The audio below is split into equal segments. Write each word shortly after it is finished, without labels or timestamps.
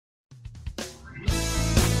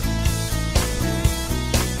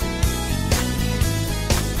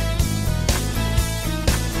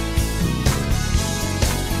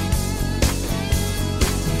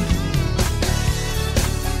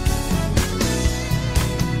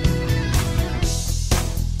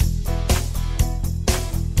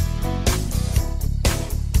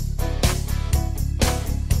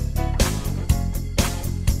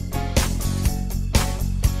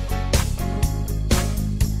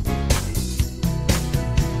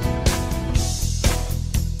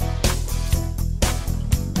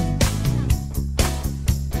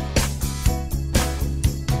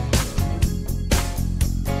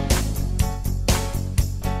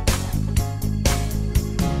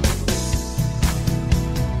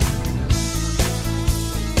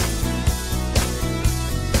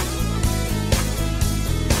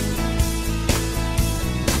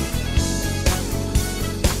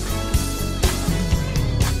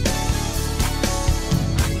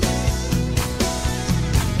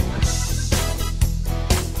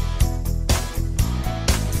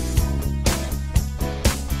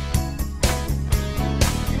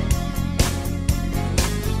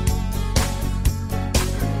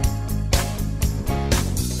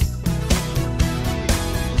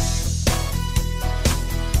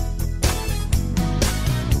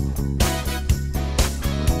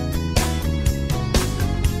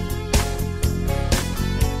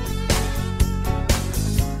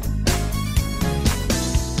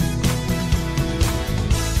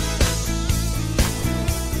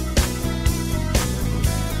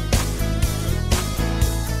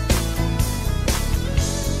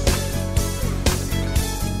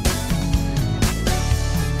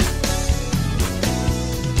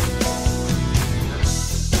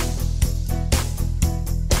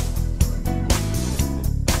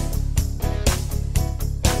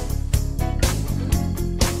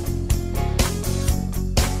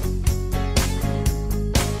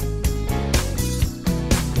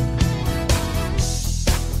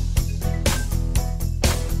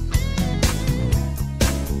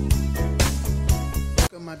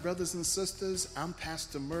brothers and sisters. I'm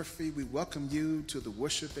Pastor Murphy. We welcome you to the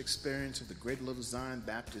worship experience of the Greater Little Zion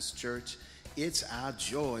Baptist Church. It's our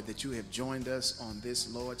joy that you have joined us on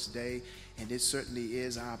this Lord's Day, and it certainly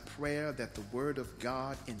is our prayer that the Word of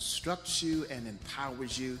God instructs you and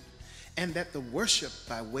empowers you, and that the worship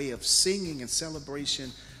by way of singing and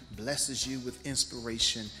celebration blesses you with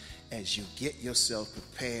inspiration as you get yourself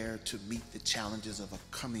prepared to meet the challenges of a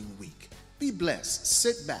coming week. Be blessed.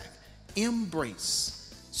 Sit back. Embrace,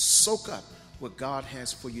 soak up what God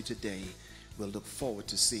has for you today. We'll look forward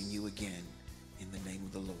to seeing you again in the name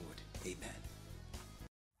of the Lord. Amen.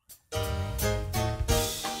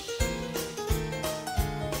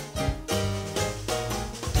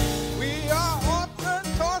 We are often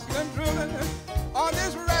tossed and driven on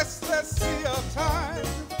this restless sea of time.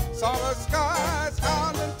 Summer skies,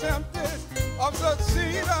 howling tempest of the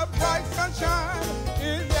sea of bright sunshine.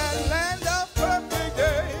 In that land of perfect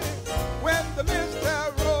day, when the mist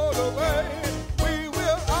has rolled away, we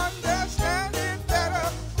will understand it better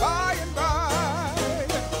by and by.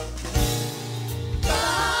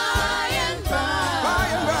 By and by. By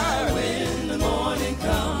and by. When the morning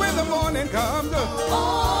comes. When the morning comes.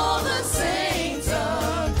 All the saints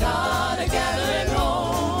of God are gathering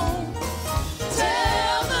home.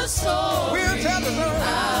 Tell the story. We'll tell the story.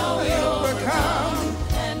 How we overcome. Overcome.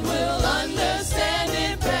 And we'll understand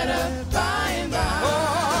it better by and by.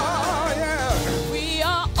 Oh, yeah. We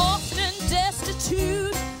are often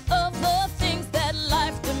destitute of the things that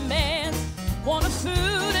life demands. Want of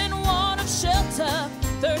food and want of shelter,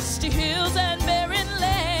 thirsty hills and barren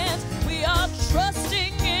lands. We are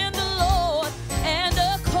trusting in the Lord, and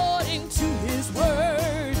according to His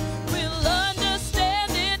word, we'll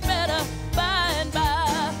understand it better by and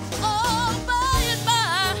by. Oh, by and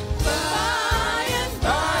by. By and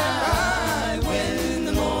by. When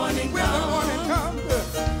the morning When the comes. morning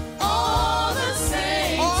comes. All the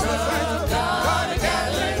saints All the saints of of God God are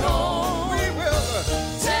gathering home. We will.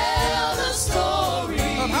 Tell the story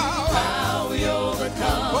Of how we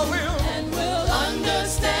overcome. Oh, we'll. And we'll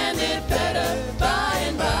understand it better by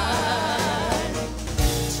and by.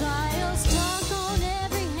 Trials tug on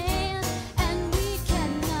every hand, and we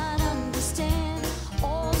cannot understand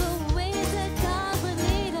all the ways that God would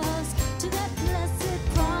lead us to that blessed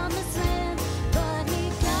promised land. But He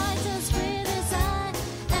guides us with His eye,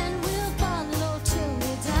 and we'll follow till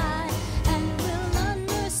we die, and we'll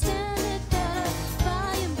understand it better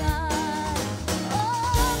by and by.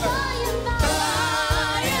 Oh, by and by.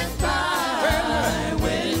 By and by.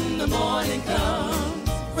 When the morning comes.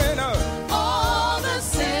 When All the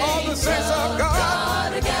saints of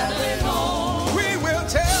God are gathering home. we will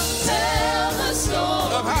Tell the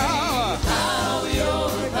story of how we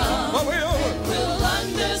overcome. what we'll We'll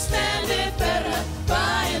understand it better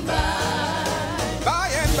by and by. by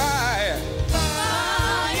and by.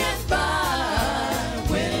 By and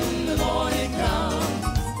by. When the morning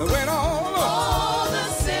comes. When All the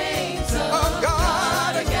saints of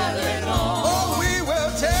God are gathering home. oh, we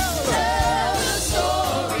will tell Tell the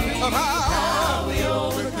story of how we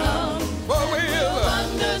overcome. what we'll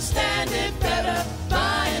Understand it better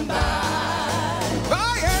by and by.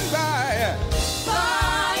 by and by.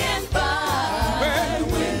 By and by.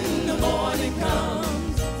 When the morning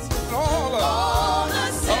comes. All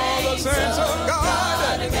the saints of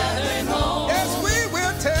God. are gathering home. Yes, we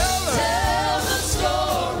will tell Tell the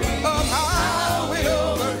story of how we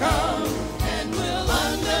overcome. and we'll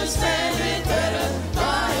understand it better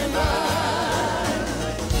by and by.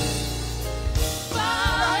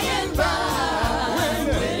 By and by.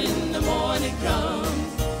 When the morning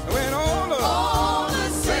comes. When All the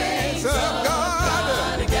saints of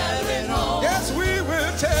God are gathering home. yes, we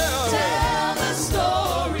will tell Tell the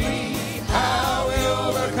story how we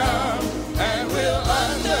overcome, and we'll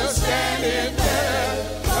understand it better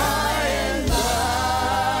by and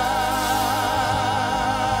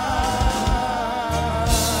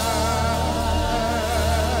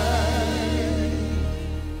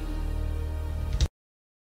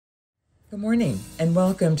Good morning, and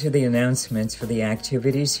welcome to the announcements for the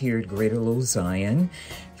activities here at Greater Little Zion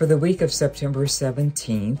for the week of September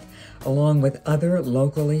 17th, along with other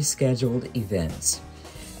locally scheduled events.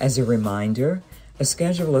 As a reminder, a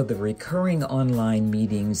schedule of the recurring online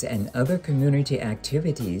meetings and other community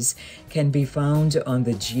activities can be found on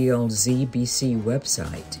the GLZBC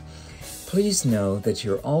website. Please know that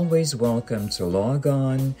you're always welcome to log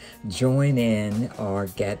on, join in, or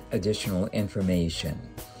get additional information.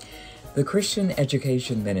 The Christian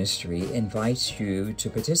Education Ministry invites you to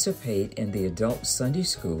participate in the Adult Sunday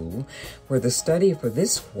School, where the study for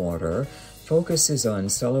this quarter focuses on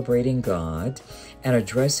celebrating God and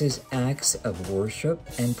addresses acts of worship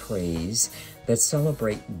and praise that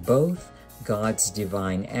celebrate both God's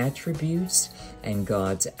divine attributes and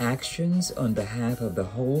God's actions on behalf of the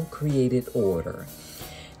whole created order.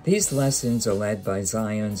 These lessons are led by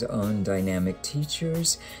Zion's own dynamic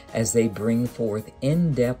teachers as they bring forth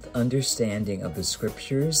in-depth understanding of the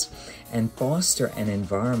scriptures and foster an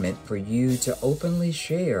environment for you to openly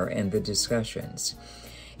share in the discussions.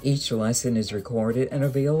 Each lesson is recorded and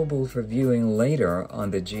available for viewing later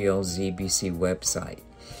on the GLZBC website.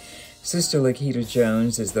 Sister Lakita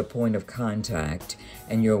Jones is the point of contact,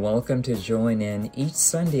 and you're welcome to join in each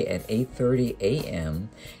Sunday at 8:30 a.m.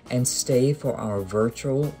 and stay for our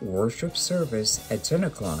virtual worship service at 10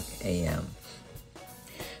 o'clock a.m.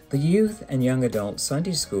 The Youth and Young Adult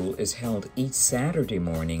Sunday School is held each Saturday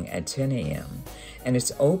morning at 10 a.m., and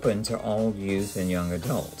it's open to all youth and young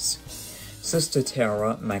adults. Sister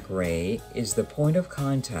Tara McRae is the point of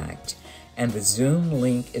contact, and the Zoom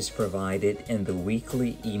link is provided in the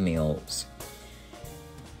weekly emails.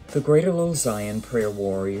 The Greater Little Zion Prayer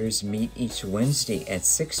Warriors meet each Wednesday at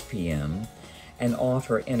 6 p.m. and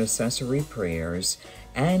offer intercessory prayers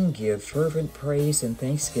and give fervent praise and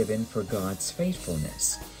thanksgiving for God's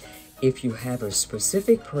faithfulness. If you have a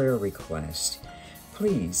specific prayer request,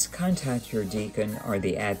 please contact your deacon or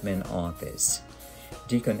the admin office.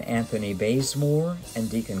 Deacon Anthony Bazemore and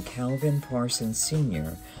Deacon Calvin Parsons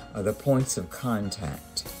Sr. are the points of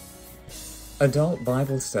contact. Adult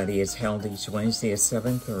Bible study is held each Wednesday at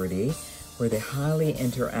 7:30, where the highly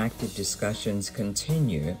interactive discussions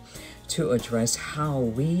continue to address how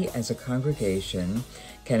we as a congregation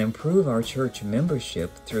can improve our church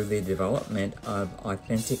membership through the development of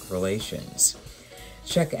authentic relations.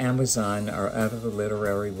 Check Amazon or other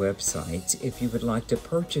literary websites if you would like to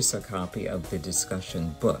purchase a copy of the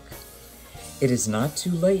discussion book. It is not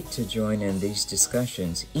too late to join in these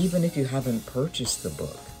discussions, even if you haven't purchased the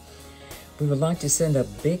book. We would like to send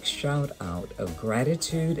a big shout out of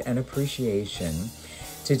gratitude and appreciation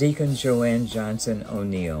to Deacon Joanne Johnson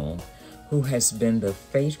O'Neill, who has been the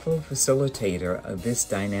faithful facilitator of this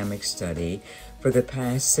dynamic study for the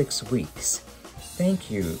past 6 weeks. Thank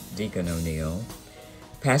you, Deacon O'Neill.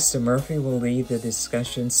 Pastor Murphy will lead the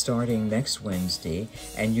discussion starting next Wednesday,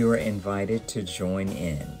 and you are invited to join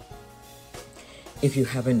in. If you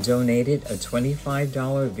haven't donated a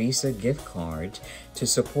 $25 Visa gift card to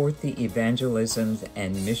support the Evangelism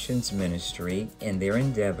and Missions Ministry in their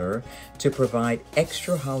endeavor to provide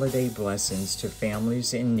extra holiday blessings to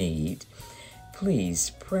families in need,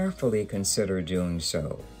 please prayerfully consider doing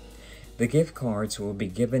so. The gift cards will be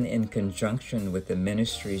given in conjunction with the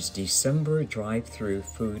ministry's December drive-through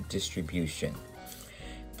food distribution.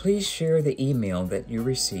 Please share the email that you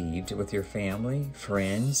received with your family,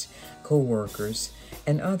 friends, co-workers,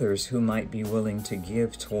 and others who might be willing to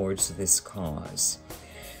give towards this cause.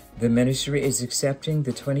 The ministry is accepting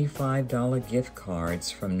the $25 gift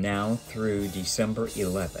cards from now through December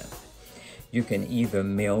 11th. You can either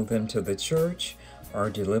mail them to the church or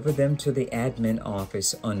deliver them to the admin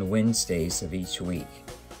office on Wednesdays of each week.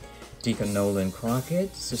 Deacon Nolan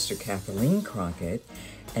Crockett, Sister Kathleen Crockett,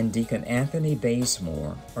 and Deacon Anthony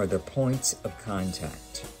Bazemore are the points of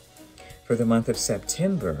contact. For the month of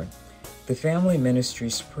September, the Family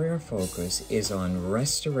Ministry's prayer focus is on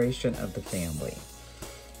restoration of the family.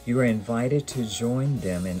 You are invited to join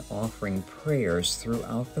them in offering prayers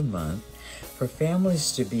throughout the month for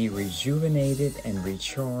families to be rejuvenated and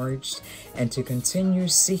recharged and to continue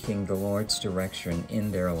seeking the Lord's direction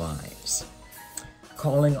in their lives.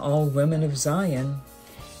 Calling all women of Zion,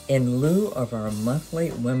 in lieu of our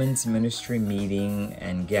monthly women's ministry meeting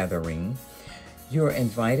and gathering, you are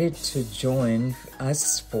invited to join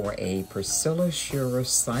us for a Priscilla Shearer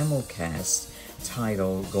simulcast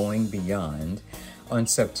titled Going Beyond on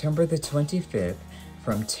September the 25th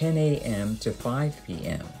from 10 a.m. to 5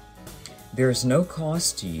 p.m. There is no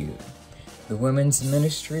cost to you. The women's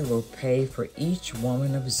ministry will pay for each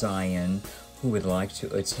woman of Zion who would like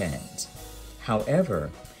to attend. However,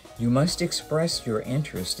 you must express your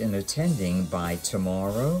interest in attending by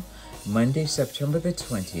tomorrow, Monday, September the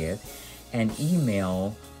 20th, and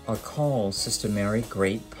email or call Sister Mary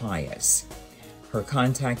Great Pius. Her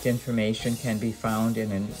contact information can be found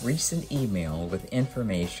in a recent email with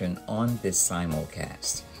information on this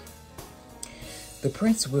simulcast. The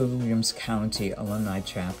Prince Williams County Alumni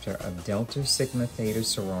Chapter of Delta Sigma Theta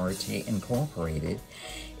Sorority Incorporated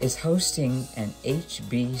is hosting an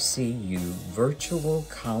HBCU virtual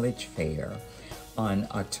college fair on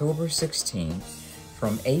October 16th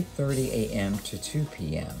from 8:30 a.m. to 2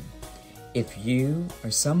 p.m. If you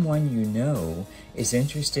or someone you know is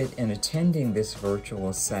interested in attending this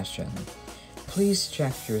virtual session, please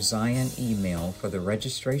check your Zion email for the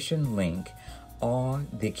registration link or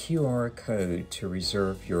the QR code to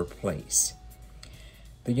reserve your place.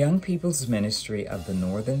 The Young People's Ministry of the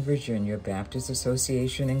Northern Virginia Baptist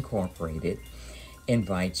Association, Incorporated,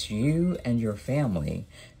 invites you and your family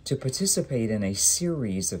to participate in a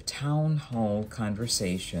series of town hall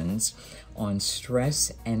conversations on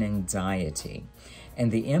stress and anxiety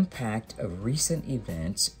and the impact of recent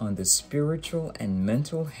events on the spiritual and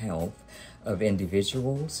mental health of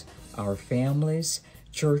individuals, our families,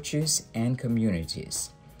 churches, and communities.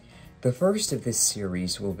 The first of this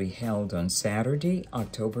series will be held on Saturday,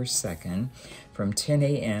 October 2nd from 10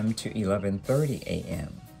 a.m. to 11:30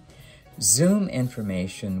 a.m. Zoom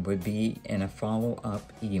information would be in a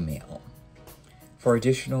follow-up email. For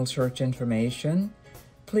additional church information,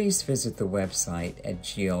 please visit the website at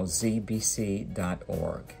glzbc.org.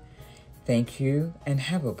 Thank you and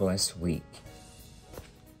have a blessed week.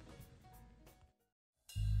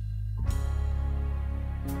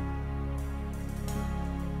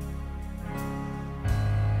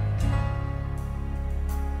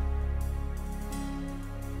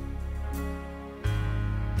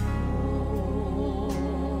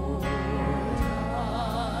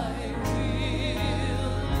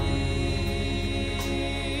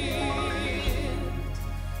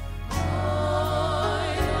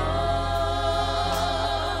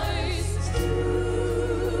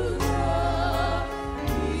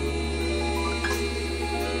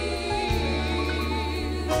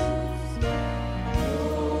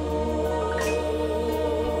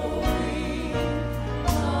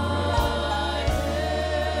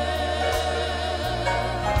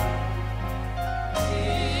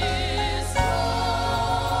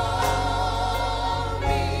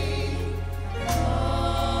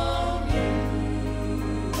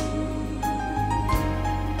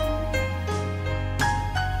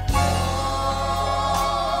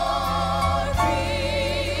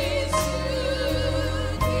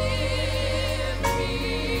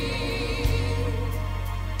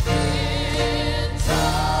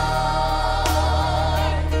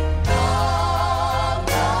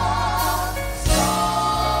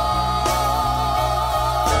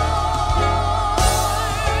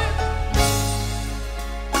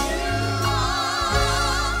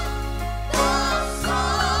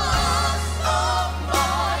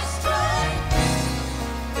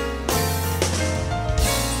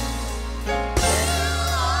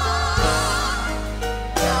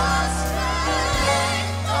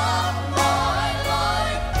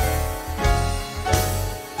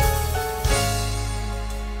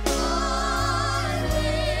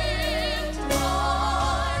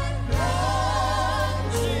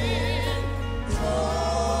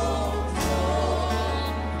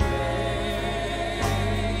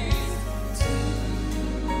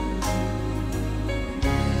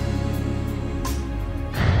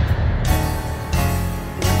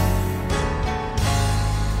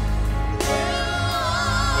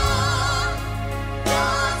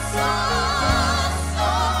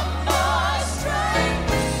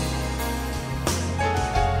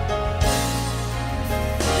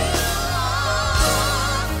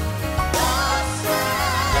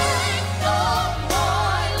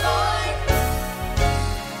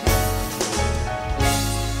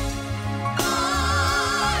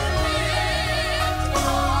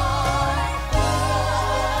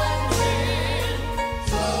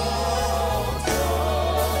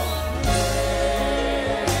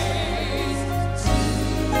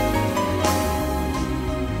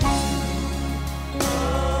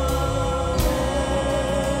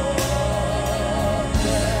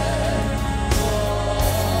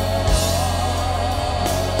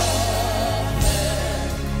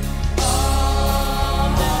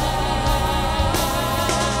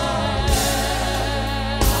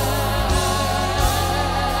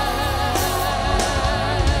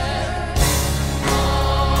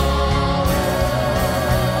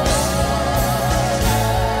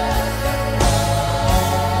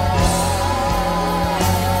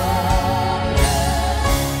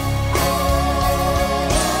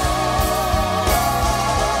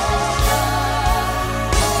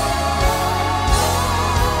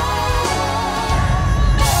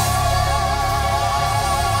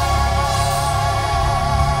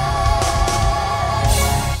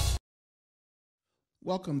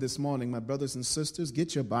 Welcome this morning, my brothers and sisters.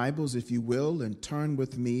 Get your Bibles, if you will, and turn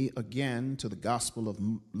with me again to the Gospel of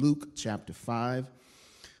Luke, chapter 5.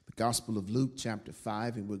 The Gospel of Luke, chapter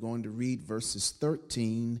 5, and we're going to read verses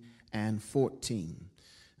 13 and 14.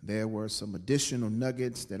 There were some additional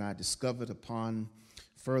nuggets that I discovered upon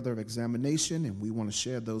further examination, and we want to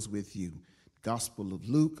share those with you. Gospel of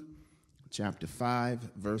Luke, chapter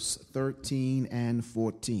 5, verse 13 and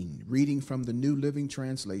 14. Reading from the New Living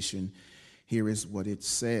Translation, here is what it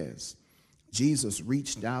says. Jesus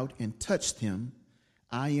reached out and touched him.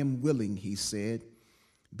 "I am willing," he said.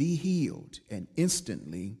 "Be healed." And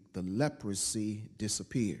instantly the leprosy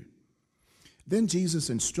disappeared. Then Jesus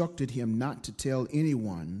instructed him not to tell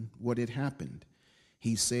anyone what had happened.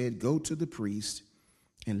 He said, "Go to the priest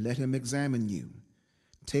and let him examine you.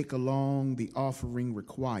 Take along the offering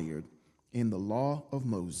required in the law of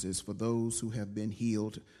Moses for those who have been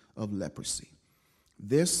healed of leprosy.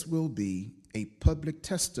 This will be a public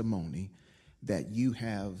testimony that you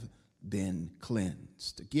have been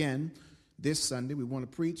cleansed." Again, this Sunday we want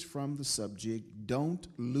to preach from the subject, Don't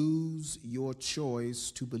Lose Your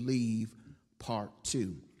Choice to Believe, Part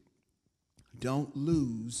 2. Don't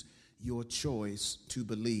lose your choice to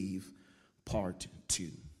believe, Part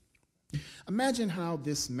 2. Imagine how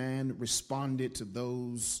this man responded to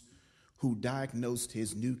those who diagnosed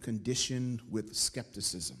his new condition with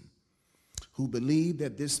skepticism, who believed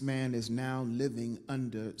that this man is now living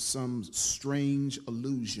under some strange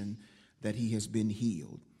illusion that he has been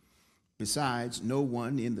healed. Besides, no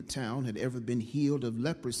one in the town had ever been healed of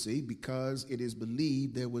leprosy because it is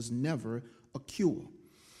believed there was never a cure.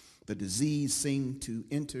 The disease seemed to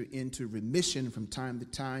enter into remission from time to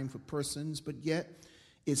time for persons, but yet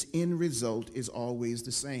its end result is always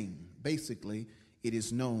the same. Basically, it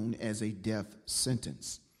is known as a death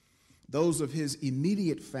sentence. Those of his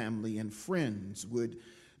immediate family and friends would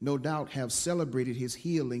no doubt have celebrated his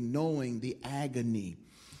healing, knowing the agony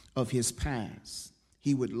of his past.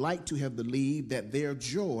 He would like to have believed that their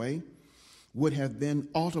joy would have been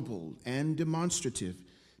audible and demonstrative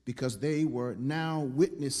because they were now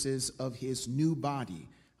witnesses of his new body,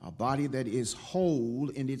 a body that is whole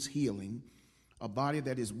in its healing, a body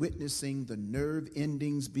that is witnessing the nerve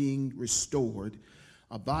endings being restored,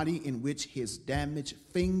 a body in which his damaged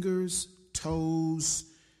fingers, toes,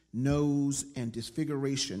 nose, and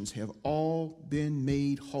disfigurations have all been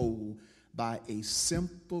made whole by a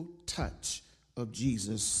simple touch of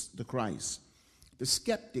Jesus the Christ. The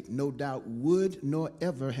skeptic no doubt would nor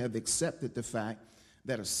ever have accepted the fact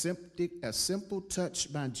that a simple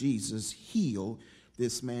touch by Jesus healed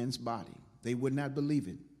this man's body. They would not believe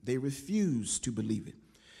it. They refused to believe it.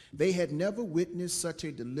 They had never witnessed such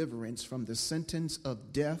a deliverance from the sentence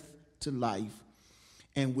of death to life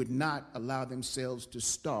and would not allow themselves to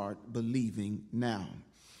start believing now.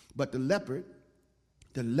 But the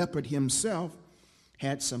leopard himself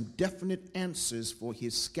had some definite answers for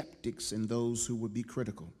his skeptics and those who would be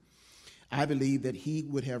critical. I believe that he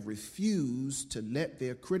would have refused to let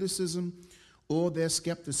their criticism or their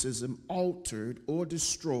skepticism alter or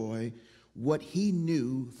destroy what he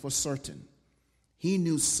knew for certain. He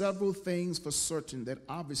knew several things for certain that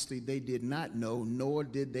obviously they did not know, nor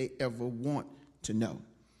did they ever want to know.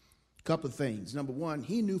 A couple of things. Number one,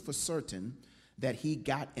 he knew for certain that he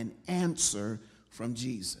got an answer from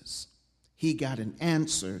Jesus. He got an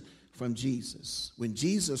answer from Jesus. When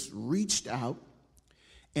Jesus reached out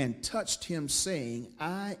and touched him, saying,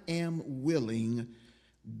 "I am willing,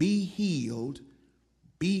 be healed,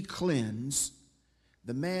 be cleansed,"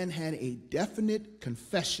 the man had a definite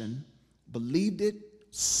confession, believed it,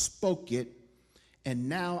 spoke it, and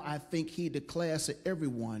now I think he declares to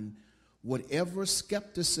everyone, whatever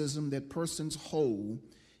skepticism that persons hold,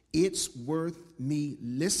 it's worth me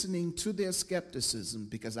listening to their skepticism,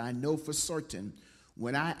 because I know for certain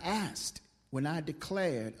when I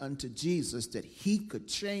declared unto Jesus that he could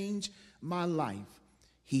change my life,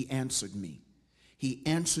 he answered me. He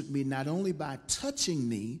answered me not only by touching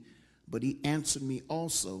me, but he answered me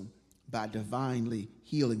also by divinely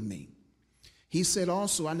healing me. He said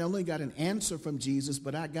also, I not only got an answer from Jesus,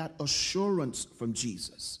 but I got assurance from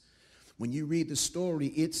Jesus. When you read the story,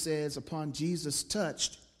 it says, upon Jesus'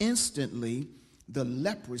 touch, instantly the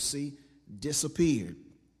leprosy disappeared.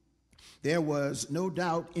 There was no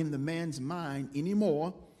doubt in the man's mind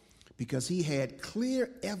anymore, because he had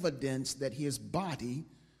clear evidence that his body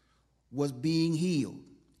was being healed.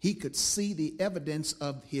 He could see the evidence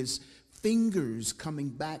of his fingers coming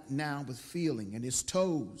back now with feeling, and his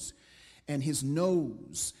toes, and his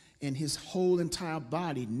nose, and his whole entire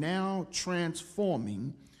body now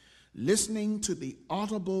transforming, listening to the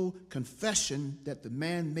audible confession that the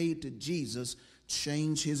man made to Jesus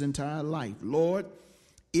changed his entire life. Lord,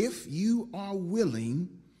 if you are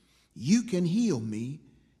willing, you can heal me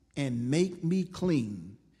and make me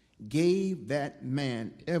clean. Gave that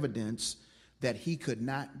man evidence that he could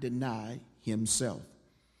not deny himself.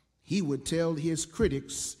 He would tell his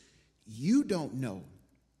critics, you don't know,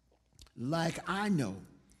 like I know,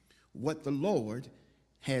 what the Lord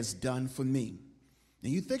has done for me.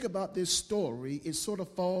 And you think about this story, it sort of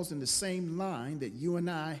falls in the same line that you and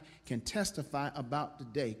I can testify about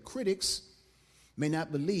today. Critics may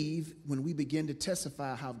not believe when we begin to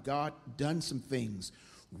testify how God done some things,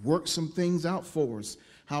 worked some things out for us,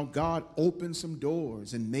 how God opened some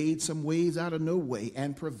doors and made some ways out of no way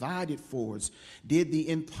and provided for us, did the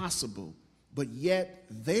impossible. But yet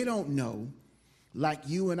they don't know, like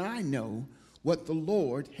you and I know, what the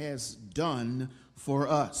Lord has done for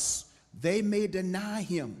us. They may deny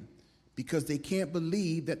him because they can't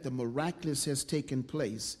believe that the miraculous has taken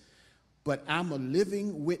place. But I'm a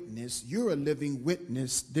living witness, you're a living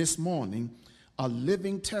witness this morning, a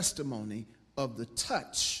living testimony of the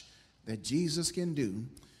touch that Jesus can do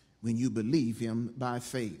when you believe him by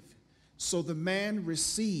faith. So the man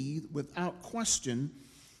received without question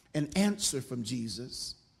an answer from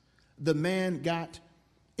Jesus. The man got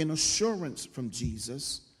an assurance from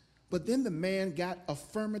Jesus. But then the man got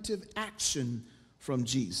affirmative action from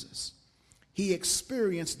Jesus. He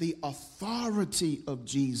experienced the authority of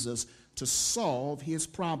Jesus to solve his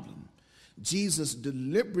problem. Jesus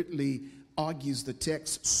deliberately, argues the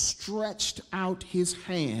text, stretched out his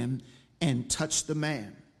hand and touched the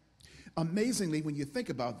man. Amazingly, when you think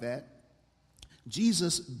about that,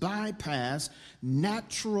 Jesus bypassed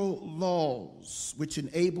natural laws which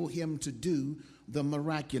enable him to do the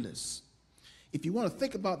miraculous. If you want to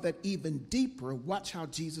think about that even deeper, watch how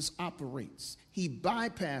Jesus operates. He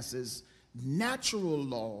bypasses natural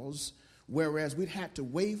laws, whereas we'd have to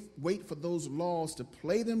wait for those laws to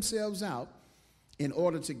play themselves out in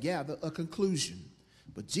order to gather a conclusion.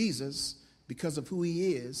 But Jesus, because of who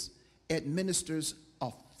he is, administers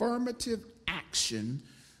affirmative action,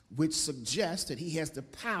 which suggests that he has the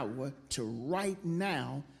power to right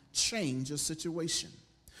now change a situation.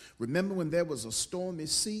 Remember when there was a stormy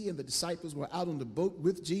sea and the disciples were out on the boat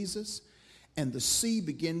with Jesus, and the sea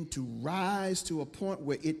began to rise to a point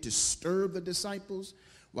where it disturbed the disciples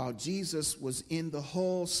while Jesus was in the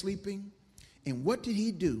hull sleeping? And what did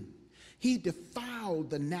he do? He defied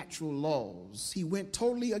the natural laws. He went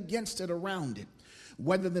totally against it, around it.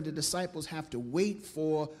 Whether the disciples have to wait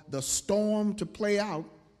for the storm to play out,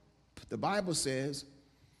 the Bible says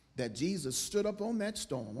that Jesus stood up on that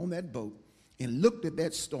storm, on that boat, and looked at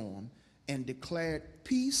that storm and declared,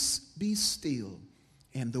 "Peace, be still."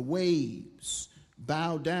 And the waves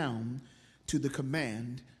bowed down to the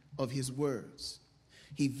command of his words.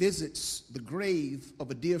 He visits the grave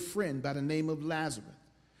of a dear friend by the name of Lazarus.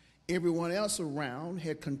 Everyone else around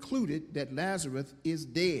had concluded that Lazarus is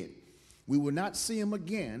dead. We will not see him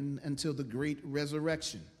again until the great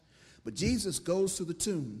resurrection. But Jesus goes to the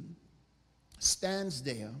tomb, stands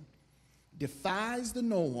there, defies the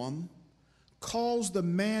norm, calls the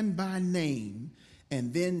man by name,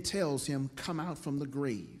 and then tells him, "Come out from the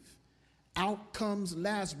grave." Out comes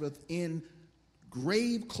Lazarus in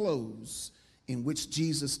grave clothes, in which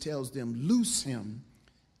Jesus tells them, "Loose him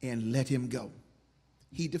and let him go."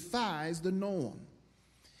 He defies the norm.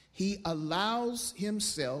 He allows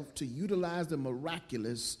himself to utilize the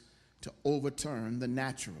miraculous to overturn the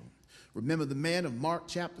natural. Remember the man of Mark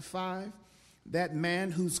chapter 5? That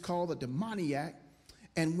man who's called a demoniac.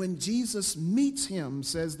 And when Jesus meets him,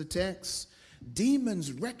 says the text,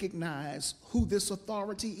 demons recognize who this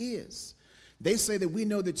authority is. They say that we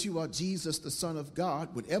know that you are Jesus, the Son of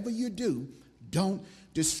God. Whatever you do, don't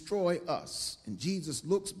destroy us. And Jesus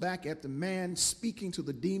looks back at the man speaking to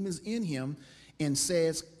the demons in him and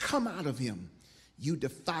says, "Come out of him, you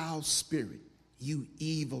defiled spirit, you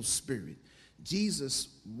evil spirit." Jesus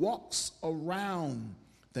walks around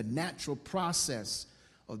the natural process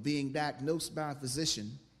of being diagnosed by a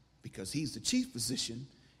physician, because he's the chief physician,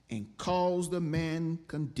 and calls the man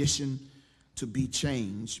condition to be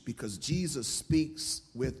changed, because Jesus speaks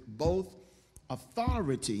with both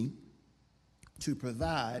authority to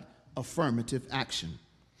provide affirmative action.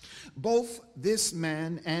 Both this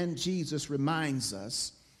man and Jesus reminds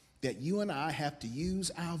us that you and I have to use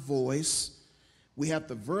our voice. We have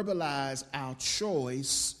to verbalize our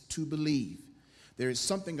choice to believe. There is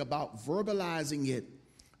something about verbalizing it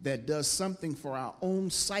that does something for our own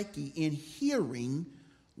psyche in hearing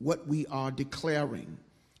what we are declaring.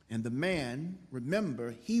 And the man,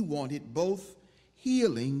 remember, he wanted both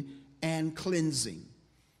healing and cleansing.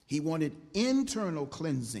 He wanted internal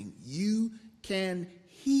cleansing. You can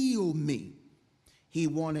heal me. He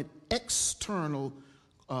wanted external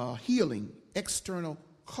healing, external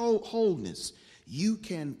wholeness. You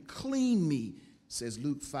can clean me, says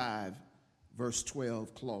Luke 5, verse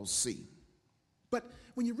 12, clause C. But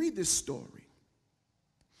when you read this story,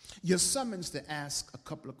 you're summoned to ask a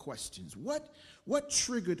couple of questions. What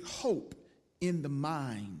triggered hope in the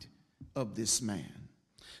mind of this man?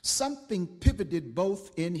 Something pivoted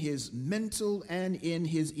both in his mental and in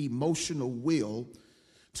his emotional will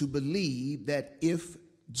to believe that if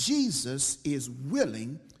Jesus is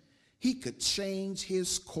willing, he could change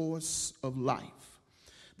his course of life.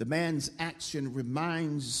 The man's action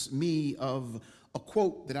reminds me of a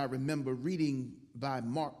quote that I remember reading by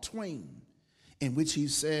Mark Twain, in which he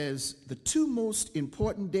says, "The two most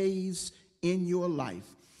important days in your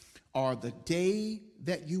life are the day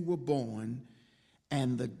that you were born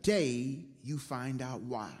and the day you find out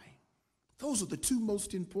why." Those are the two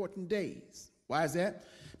most important days. Why is that?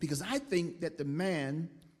 Because I think that the man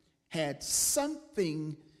had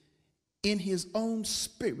something in his own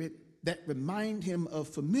spirit that remind him of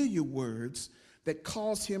familiar words that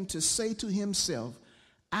caused him to say to himself,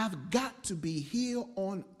 I've got to be here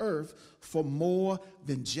on earth for more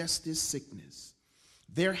than just this sickness.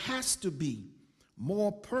 There has to be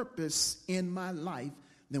more purpose in my life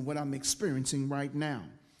than what I'm experiencing right now.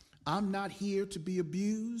 I'm not here to be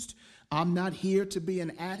abused. I'm not here to be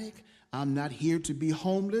an addict. I'm not here to be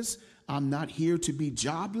homeless. I'm not here to be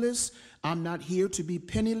jobless. I'm not here to be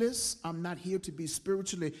penniless. I'm not here to be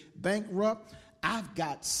spiritually bankrupt. I've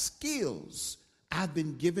got skills. I've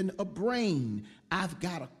been given a brain. I've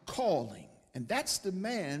got a calling. And that's the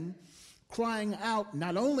man crying out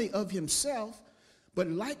not only of himself, but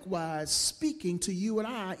likewise speaking to you and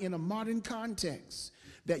I in a modern context,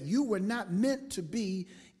 that you were not meant to be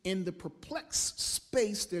in the perplexed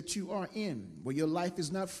space that you are in, where your life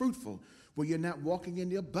is not fruitful, where you're not walking in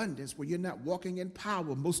the abundance, where you're not walking in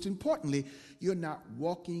power. Most importantly, you're not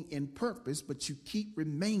walking in purpose, but you keep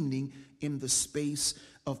remaining in the space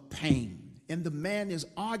of pain. And the man is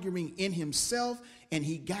arguing in himself, and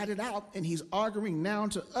he got it out, and he's arguing now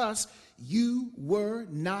to us, you were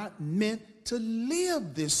not meant to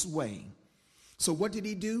live this way. So what did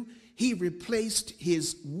he do? He replaced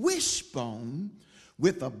his wishbone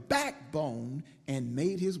with a backbone and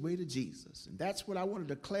made his way to Jesus. And that's what I want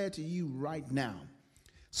to declare to you right now.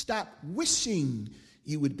 Stop wishing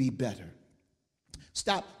you would be better.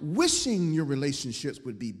 Stop wishing your relationships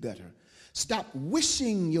would be better. Stop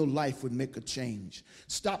wishing your life would make a change.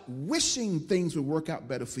 Stop wishing things would work out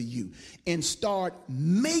better for you. And start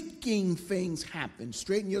making things happen.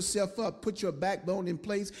 Straighten yourself up, put your backbone in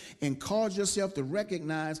place, and cause yourself to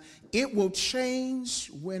recognize it will change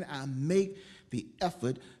when I make the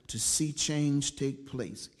effort to see change take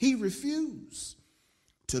place. He refused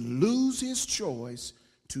to lose his choice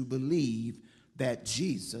to believe that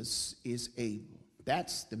Jesus is able.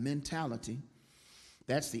 That's the mentality.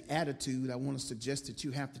 That's the attitude I want to suggest that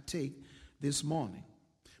you have to take this morning.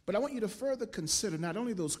 But I want you to further consider not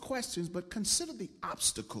only those questions, but consider the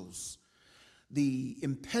obstacles, the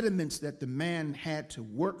impediments that the man had to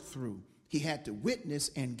work through. He had to witness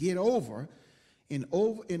and get over in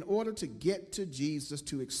order to get to Jesus,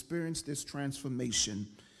 to experience this transformation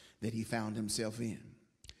that he found himself in.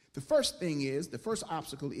 The first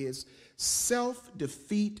obstacle is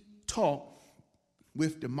self-defeat talk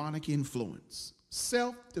with demonic influence.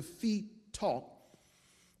 Self-defeat talk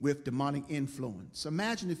with demonic influence.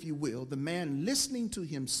 Imagine, if you will, the man listening to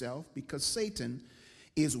himself because Satan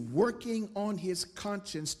is working on his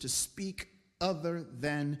conscience to speak other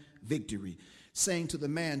than victory. Saying to the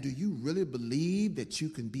man, do you really believe that you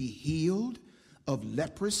can be healed of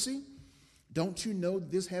leprosy? Don't you know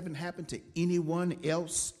this haven't happened to anyone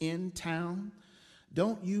else in town?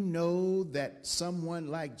 Don't you know that someone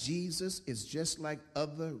like Jesus is just like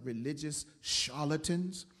other religious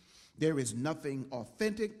charlatans? There is nothing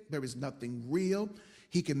authentic. There is nothing real.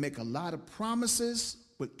 He can make a lot of promises,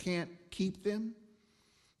 but can't keep them.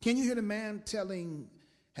 Can you hear the man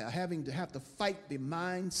having to fight the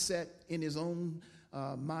mindset in his own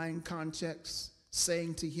mind context,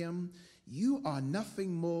 saying to him, you are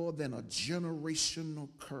nothing more than a generational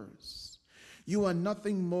curse. You are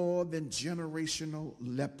nothing more than generational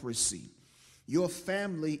leprosy. Your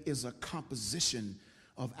family is a composition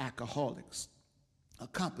of alcoholics, a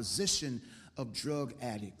composition of drug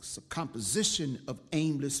addicts, a composition of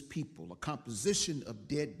aimless people, a composition of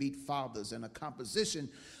deadbeat fathers, and a composition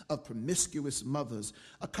of promiscuous mothers,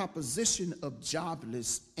 a composition of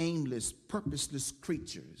jobless, aimless, purposeless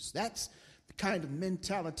creatures. That's the kind of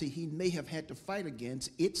mentality he may have had to fight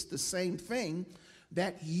against. It's the same thing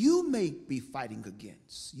that you may be fighting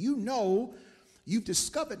against. You know, you've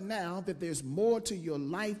discovered now that there's more to your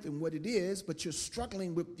life than what it is, but you're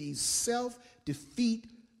struggling with these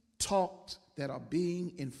self-defeat talks that are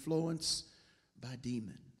being influenced by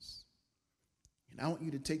demons. And I want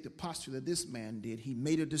you to take the posture that this man did. He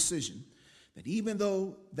made a decision that even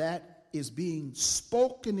though that is being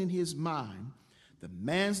spoken in his mind, the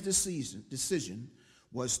man's decision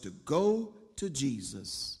was to go to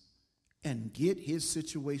Jesus and get his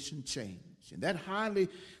situation changed. And that highly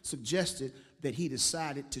suggested that he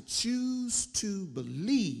decided to choose to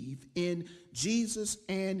believe in Jesus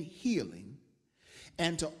and healing,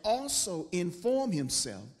 and to also inform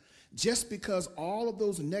himself, just because all of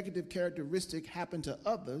those negative characteristics happen to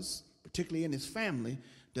others, particularly in his family,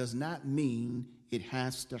 does not mean it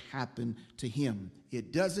has to happen to him.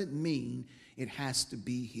 It doesn't mean it has to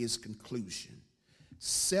be his conclusion.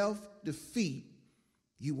 Self-defeat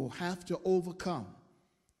you will have to overcome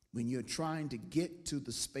when you're trying to get to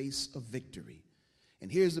the space of victory.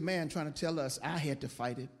 And here's the man trying to tell us, I had to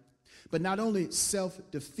fight it. But not only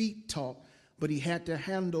self-defeat talk, but he had to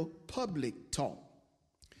handle public talk.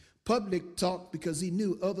 Public talk because he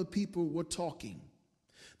knew other people were talking.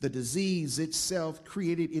 The disease itself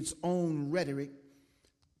created its own rhetoric.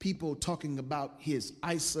 People talking about his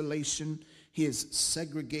isolation, his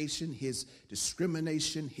segregation, his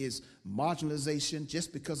discrimination, his marginalization.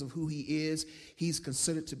 Just because of who he is, he's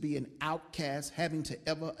considered to be an outcast, having to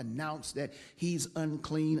ever announce that he's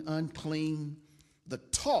unclean. The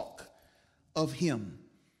talk of him,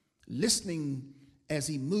 listening as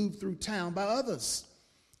he moved through town by others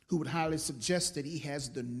who would highly suggest that he has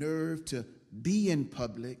the nerve to be in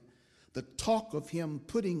public. The talk of him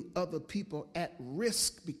putting other people at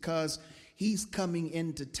risk because he's coming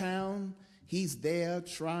into town. He's there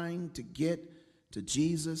trying to get to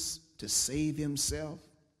Jesus to save himself.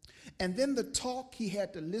 And then the talk he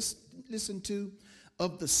had to listen to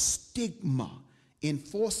of the stigma,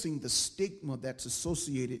 enforcing the stigma that's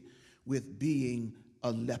associated with being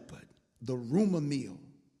a leopard. The rumor mill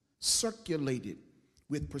circulated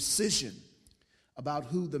with precision about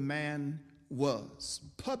who the man was.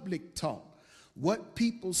 Public talk, what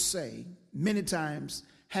people say, many times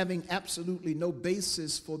having absolutely no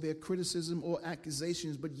basis for their criticism or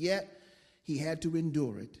accusations, but yet he had to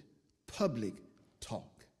endure it. Public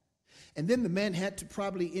talk. And then the man had to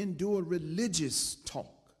probably endure religious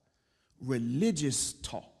talk. Religious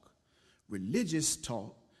talk. Religious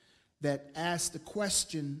talk that asked the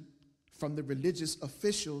question from the religious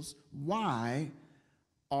officials, why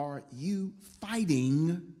are you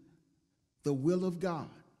fighting the will of God?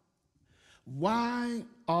 Why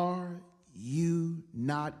are you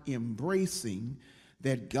not embracing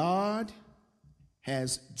that God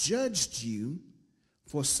has judged you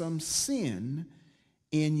for some sin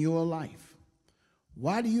in your life?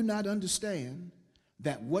 Why do you not understand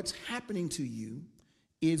that what's happening to you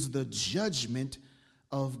is the judgment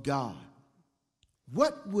of God?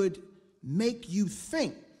 What would make you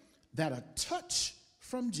think that a touch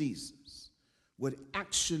from Jesus would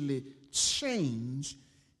actually change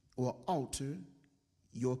or alter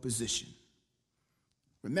your position?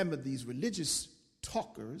 Remember, these religious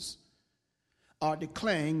talkers are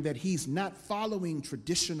declaring that he's not following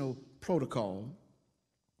traditional protocol.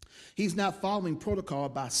 He's not following protocol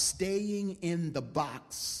by staying in the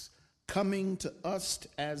box, coming to us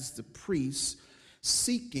as the priests,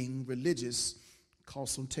 seeking religious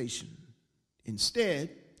consultation. Instead,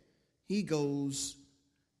 he goes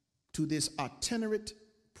to this itinerant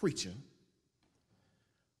preacher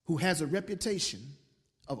who has a reputation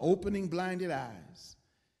of opening blinded eyes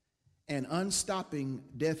and unstopping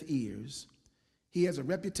deaf ears. He has a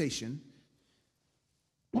reputation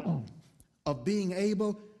of being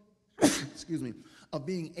able, of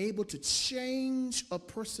being able to change a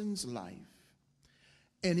person's life.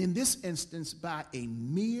 And in this instance, by a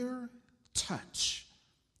mere touch.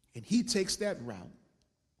 And he takes that route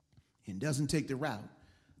and doesn't take the route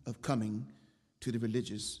of coming to the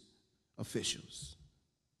religious officials.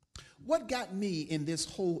 What got me in this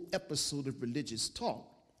whole episode of religious talk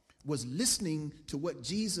was listening to what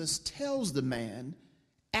Jesus tells the man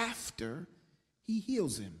after he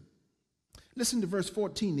heals him. Listen to verse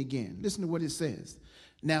 14 again. Listen to what it says.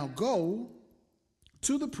 Now go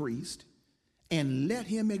to the priest and let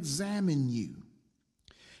him examine you.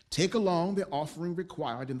 Take along the offering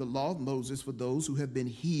required in the law of Moses for those who have been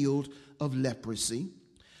healed of leprosy.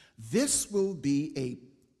 This will be a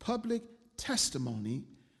public testimony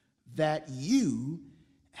that you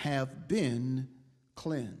have been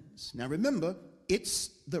cleansed. Now remember, it's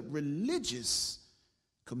the religious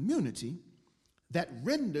community that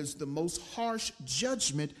renders the most harsh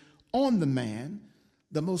judgment on the man,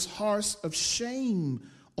 the most harsh of shame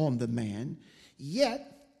on the man.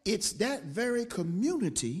 Yet it's that very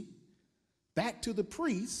community, back to the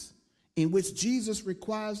priest, in which Jesus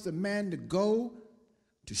requires the man to go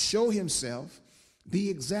to show himself, be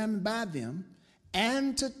examined by them,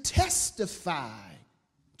 and to testify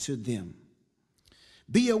to them.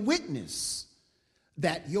 Be a witness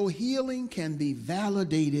that your healing can be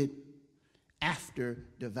validated after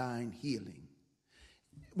divine healing.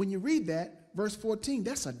 When you read that, verse 14,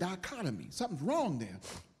 that's a dichotomy. Something's wrong there.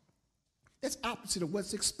 That's opposite of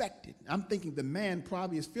what's expected. I'm thinking the man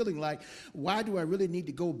probably is feeling like, why do I really need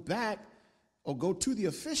to go back or go to the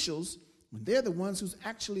officials when they're the ones who's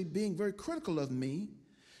actually being very critical of me,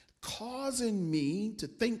 causing me to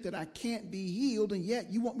think that I can't be healed, and yet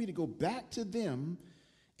you want me to go back to them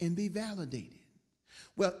and be validated.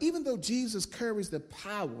 Well, even though Jesus carries the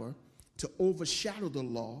power to overshadow the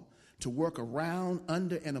law, to work around,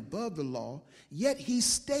 under, and above the law, yet he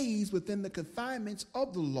stays within the confinements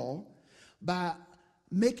of the law by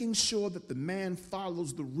making sure that the man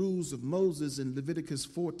follows the rules of Moses in Leviticus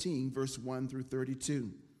 14, verse 1 through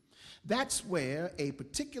 32. That's where a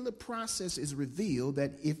particular process is revealed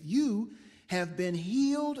that if you have been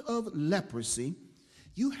healed of leprosy,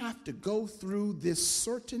 you have to go through this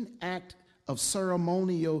certain act of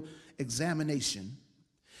ceremonial examination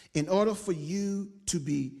in order for you to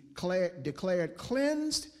be declared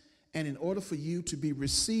cleansed and in order for you to be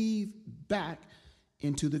received back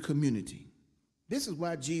into the community. This is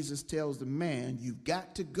why Jesus tells the man, you've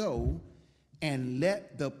got to go and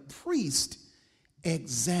let the priest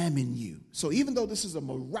examine you. So even though this is a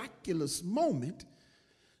miraculous moment,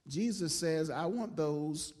 Jesus says, I want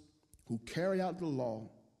those who carry out the law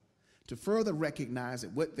to further recognize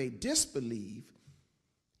that what they disbelieve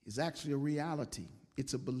is actually a reality.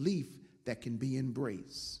 It's a belief that can be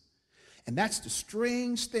embraced. And that's the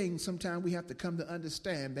strange thing sometimes we have to come to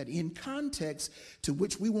understand, that in context to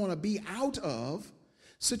which we want to be out of,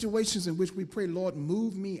 situations in which we pray, Lord,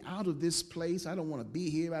 move me out of this place. I don't want to be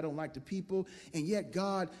here. I don't like the people. And yet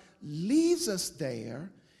God leaves us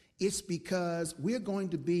there. It's because we're going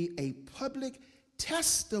to be a public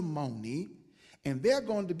testimony, and they're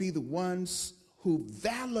going to be the ones who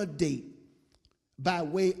validate by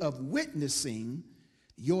way of witnessing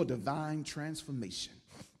your divine transformation.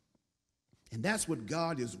 And that's what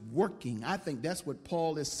God is working. I think that's what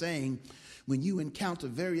Paul is saying when you encounter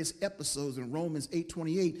various episodes in Romans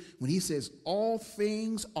 8:28, when he says all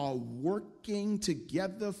things are working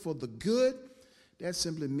together for the good. That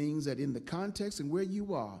simply means that in the context and where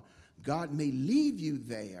you are, God may leave you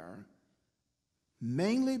there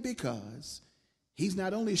mainly because he's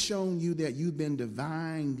not only shown you that you've been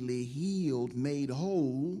divinely healed, made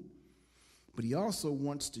whole, but he also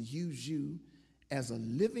wants to use you as a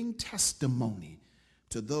living testimony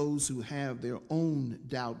to those who have their own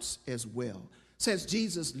doubts as well. Says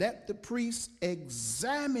Jesus, let the priest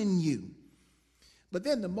examine you. But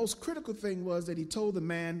then the most critical thing was that he told the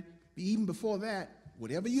man, even before that,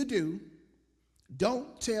 whatever you do,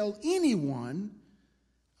 don't tell anyone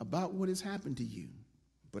about what has happened to you.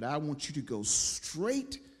 But I want you to go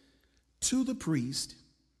straight to the priest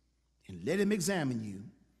and let him examine you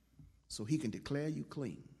so he can declare you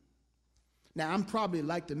clean. Now, I'm probably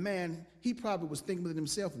like the man, he probably was thinking to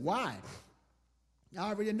himself, why? I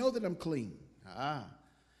already know that I'm clean.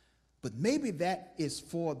 But maybe that is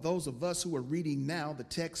for those of us who are reading now the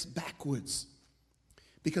text backwards.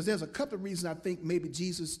 Because there's a couple of reasons I think maybe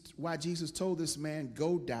why Jesus told this man,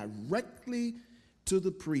 go directly to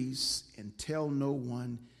the priest and tell no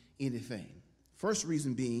one anything. First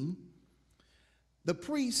reason being, the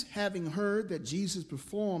priests, having heard that Jesus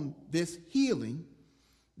performed this healing,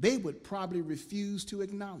 they would probably refuse to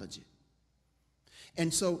acknowledge it.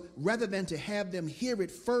 And so rather than to have them hear it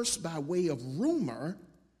first by way of rumor,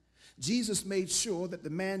 Jesus made sure that the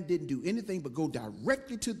man didn't do anything but go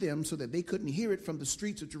directly to them so that they couldn't hear it from the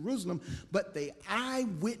streets of Jerusalem, but they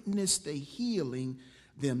eyewitnessed the healing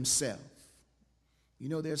themselves. You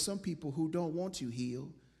know, there are some people who don't want you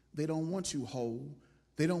healed. They don't want you whole.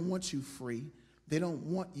 They don't want you free. They don't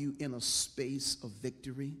want you in a space of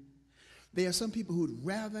victory. There are some people who would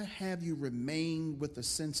rather have you remain with a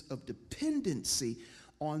sense of dependency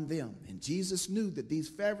on them. And Jesus knew that these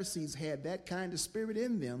Pharisees had that kind of spirit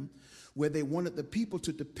in them where they wanted the people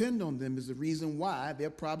to depend on them, is the reason why they're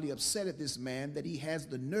probably upset at this man that he has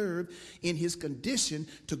the nerve in his condition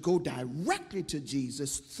to go directly to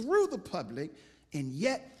Jesus through the public, and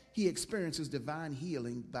yet he experiences divine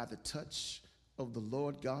healing by the touch of the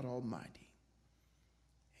Lord God Almighty.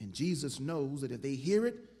 And Jesus knows that if they hear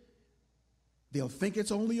it, they'll think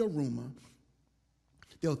it's only a rumor.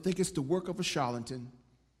 They'll think it's the work of a charlatan,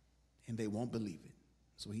 and they won't believe it.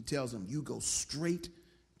 So he tells them, you go straight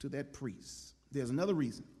to that priest. There's another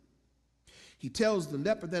reason. He tells the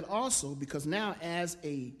leper that also because now as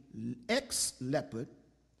a ex-leopard,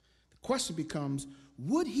 the question becomes,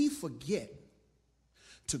 would he forget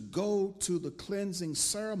to go to the cleansing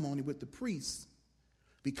ceremony with the priest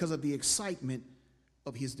because of the excitement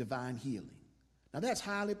of his divine healing? Now that's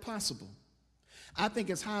highly possible. I think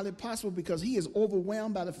it's highly possible because he is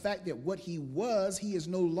overwhelmed by the fact that what he was, he is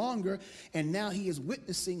no longer, and now he is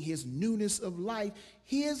witnessing his newness of life.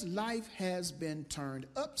 His life has been turned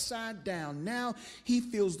upside down. Now he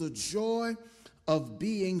feels the joy of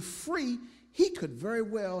being free. He could very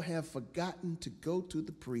well have forgotten to go to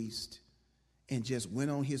the priest and just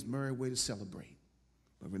went on his merry way to celebrate.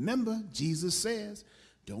 But remember, Jesus says,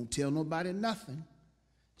 don't tell nobody nothing.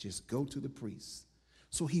 Just go to the priest.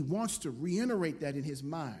 So he wants to reiterate that in his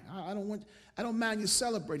mind. I don't mind you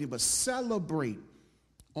celebrating, but celebrate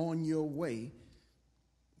on your way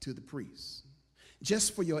to the priest.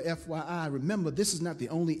 Just for your FYI, remember, this is not the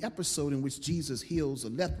only episode in which Jesus heals a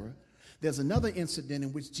leper. There's another incident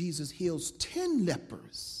in which Jesus heals 10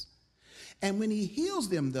 lepers. And when he heals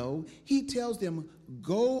them, though, he tells them,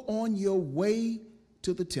 go on your way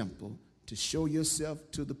to the temple to show yourself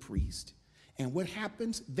to the priest. And what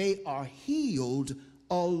happens? They are healed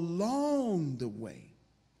along the way,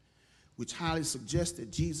 which highly suggests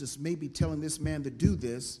that Jesus may be telling this man to do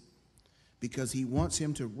this because he wants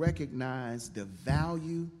him to recognize the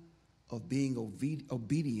value of being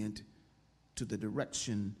obedient to the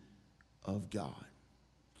direction of God.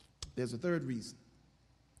 There's a third reason.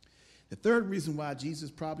 The third reason why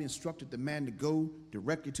Jesus probably instructed the man to go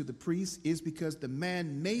directly to the priest is because the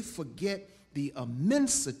man may forget the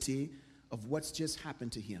immensity of what's just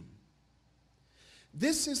happened to him.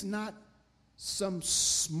 This is not some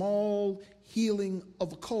small healing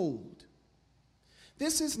of a cold.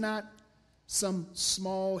 This is not some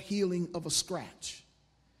small healing of a scratch.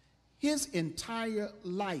 His entire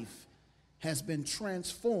life has been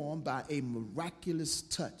transformed by a miraculous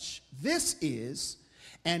touch. This is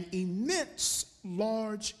an immense,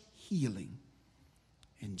 large healing.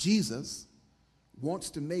 And Jesus wants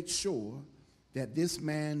to make sure that this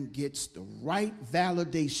man gets the right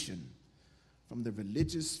validation from the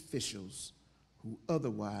religious officials who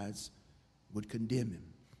otherwise would condemn him.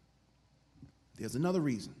 There's another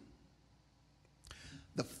reason.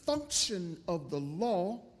 The function of the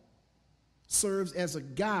law serves as a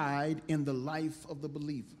guide in the life of the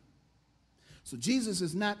believer. So Jesus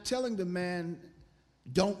is not telling the man,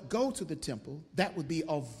 don't go to the temple. That would be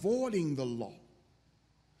avoiding the law.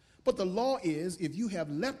 But the law is, if you have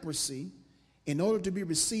leprosy, in order to be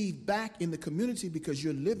received back in the community because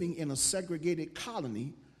you're living in a segregated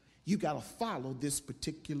colony, you got to follow this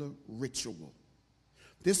particular ritual.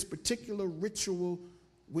 This particular ritual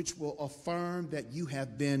which will affirm that you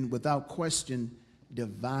have been, without question,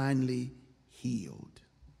 divinely healed.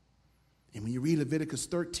 And when you read Leviticus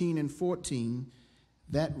 13 and 14,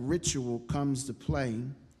 that ritual comes to play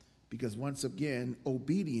because, once again,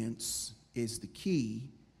 obedience is the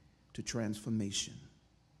key to transformation.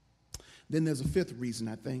 Then there's a fifth reason,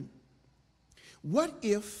 I think. What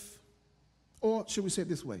if, or should we say it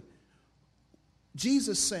this way?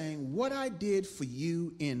 Jesus saying, what I did for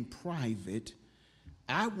you in private,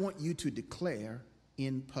 I want you to declare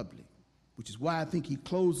in public, which is why I think he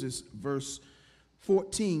closes verse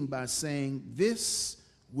 14 by saying, this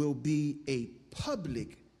will be a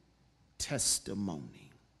public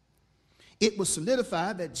testimony. It was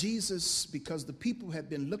solidified that Jesus, because the people had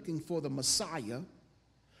been looking for the Messiah,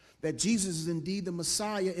 that Jesus is indeed the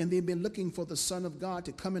Messiah, and they've been looking for the Son of God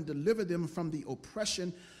to come and deliver them from the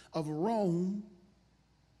oppression of Rome.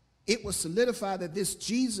 It was solidified that this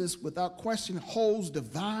Jesus, without question, holds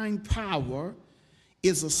divine power,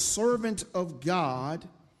 is a servant of God,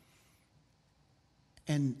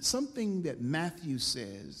 and something that Matthew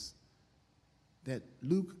says that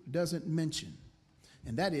Luke doesn't mention,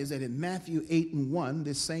 and that is that in Matthew 8 and 1,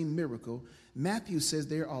 this same miracle, Matthew says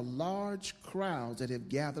there are large crowds that have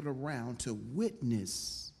gathered around to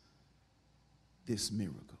witness this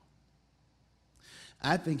miracle.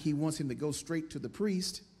 I think he wants him to go straight to the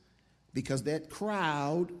priest because that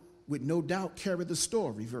crowd would no doubt carry the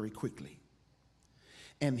story very quickly.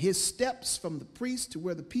 And his steps from the priest to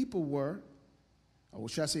where the people were, or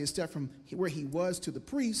should I say his step from where he was to the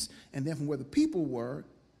priest and then from where the people were,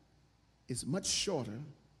 is much shorter,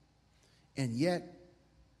 and yet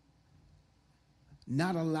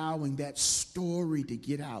not allowing that story to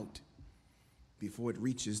get out before it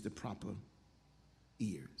reaches the proper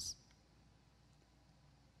ears.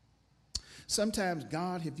 Sometimes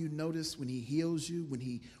God, have you noticed when he heals you, when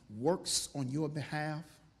he works on your behalf,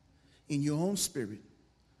 in your own spirit,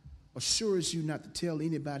 assures you not to tell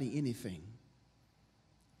anybody anything,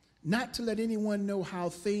 not to let anyone know how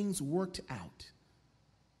things worked out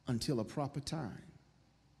until a proper time.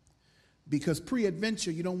 Because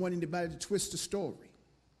pre-adventure, you don't want anybody to twist the story.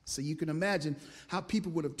 So you can imagine how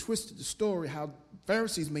people would have twisted the story, how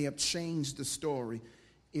Pharisees may have changed the story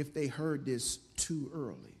if they heard this too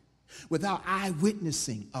early. without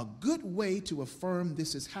eyewitnessing. A good way to affirm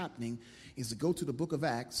this is happening is to go to the book of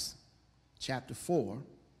Acts, chapter 4,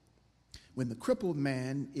 when the crippled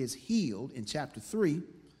man is healed in chapter 3,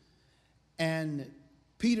 and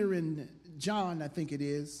Peter and John, I think it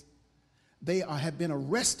is, have been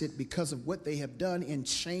arrested because of what they have done in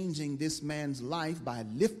changing this man's life by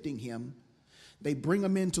lifting him. They bring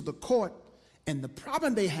him into the court, and the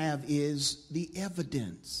problem they have is the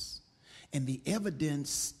evidence. And the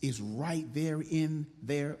evidence is right there in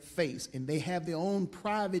their face. And they have their own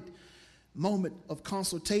private moment of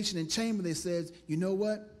consultation in chamber. They says, you know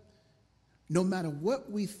what? No matter what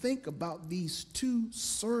we think about these two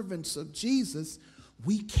servants of Jesus,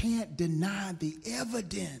 we can't deny the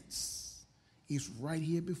evidence. It's right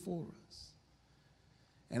here before us.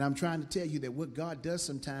 And I'm trying to tell you that what God does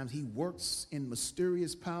sometimes, he works in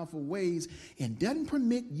mysterious, powerful ways and doesn't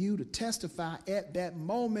permit you to testify at that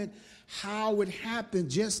moment how it happened.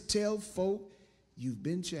 Just tell folk you've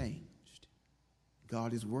been changed.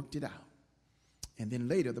 God has worked it out. And then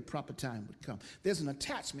later, the proper time would come. There's an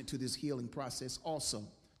attachment to this healing process also,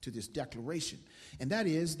 to this declaration. And that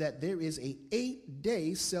is that there is an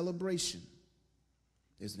 8-day celebration.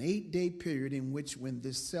 There's an 8-day period in which when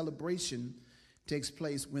this celebration takes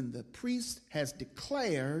place, when the priest has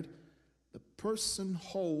declared the person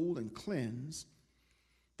whole and cleansed,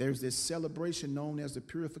 there's this celebration known as the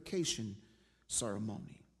purification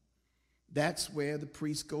ceremony. That's where the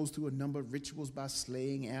priest goes through a number of rituals by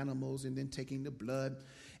slaying animals and then taking the blood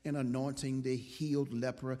and anointing the healed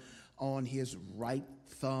leper on his right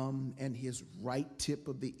thumb and his right tip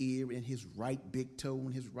of the ear and his right big toe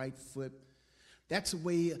and his right foot. That's a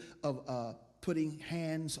way of putting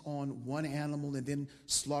hands on one animal and then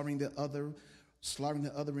slaughtering the other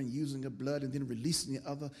and using the blood and then releasing the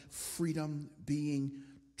other. Freedom, being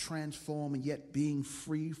transformed and yet being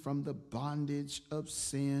free from the bondage of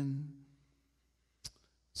sin.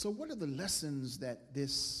 So what are the lessons that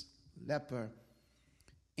this leper,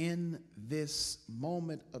 in this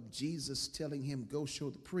moment of Jesus telling him, go show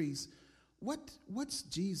the priest, what's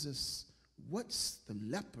the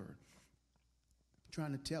leper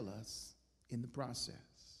trying to tell us in the process?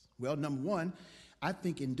 Well, number one, I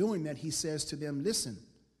think in doing that, he says to them, listen,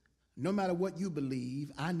 no matter what you believe,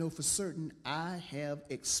 I know for certain I have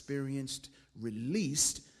experienced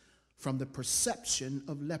release from the perception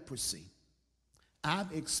of leprosy.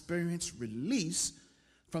 I've experienced release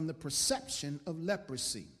from the perception of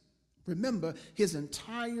leprosy. Remember, his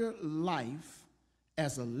entire life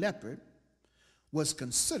as a leper was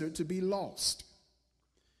considered to be lost.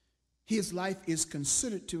 His life is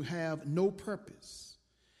considered to have no purpose.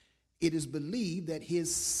 It is believed that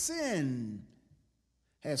his sin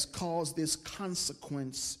has caused this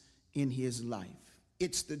consequence in his life.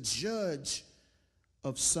 It's the judge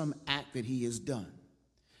of some act that he has done.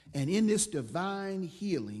 And in this divine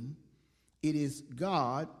healing, it is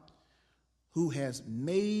God who has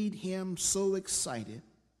made him so excited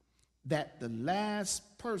that the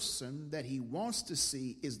last person that he wants to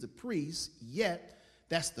see is the priest, yet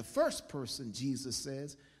that's the first person, Jesus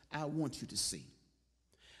says, I want you to see.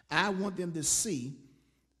 I want them to see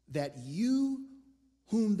that you,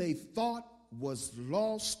 whom they thought was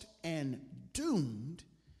lost and doomed,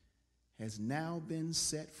 has now been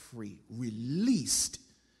set free, released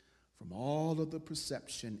from all of the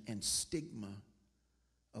perception and stigma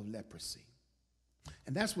of leprosy.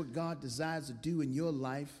 And that's what God desires to do in your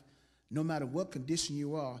life, no matter what condition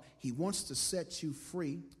you are. He wants to set you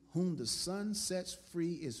free. Whom the Son sets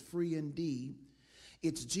free is free indeed.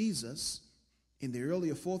 It's Jesus in the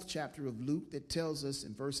earlier 4th chapter of Luke that tells us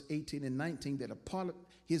in verse 18 and 19 that a part of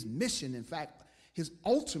his mission, in fact, his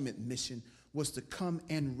ultimate mission, was to come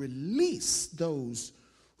and release those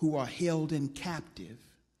who are held in captive.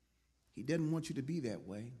 He doesn't want you to be that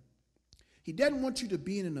way. He doesn't want you to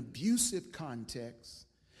be in an abusive context.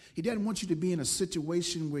 He doesn't want you to be in a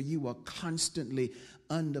situation where you are constantly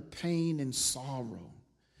under pain and sorrow.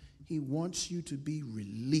 He wants you to be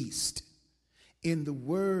released. In the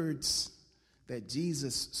words that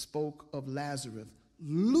Jesus spoke of Lazarus,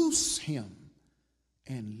 loose him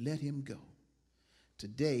and let him go.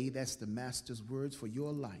 Today, that's the Master's words for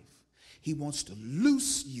your life. He wants to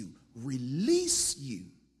loose you, release you,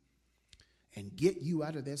 and get you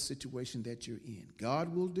out of that situation that you're in.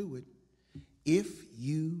 God will do it if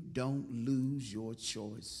you don't lose your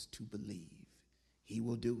choice to believe. He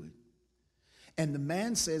will do it. And the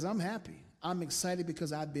man says, I'm happy. I'm excited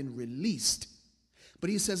because I've been released. But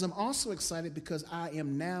he says, I'm also excited because I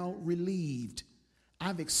am now relieved.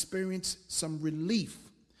 I've experienced some relief.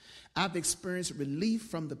 I've experienced relief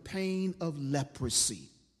from the pain of leprosy.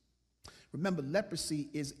 Remember, leprosy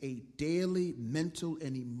is a daily mental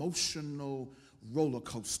and emotional roller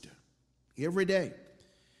coaster. Every day,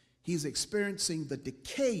 he's experiencing the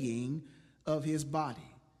decaying of his body.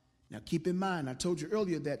 Now, keep in mind, I told you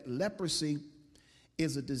earlier that leprosy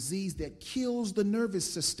is a disease that kills the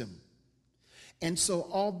nervous system. And so,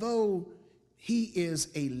 although he is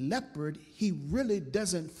a leopard, he really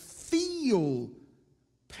doesn't feel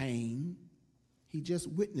pain. He just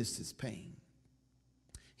witnesses pain.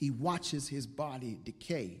 He watches his body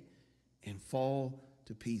decay and fall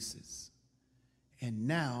to pieces. And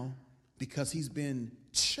now, because he's been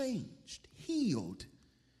changed, healed,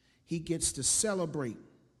 he gets to celebrate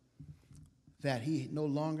that he no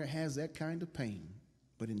longer has that kind of pain,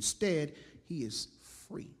 but instead he is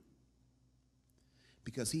free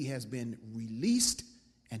because he has been released,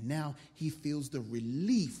 and now he feels the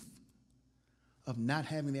relief of not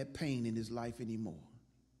having that pain in his life anymore.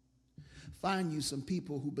 Find you some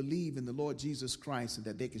people who believe in the Lord Jesus Christ and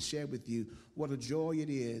that they can share with you what a joy it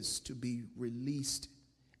is to be released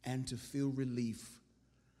and to feel relief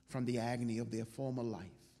from the agony of their former life.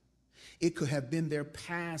 It could have been their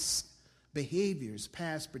past behaviors,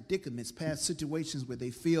 past predicaments, past situations where they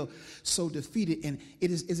feel so defeated, and it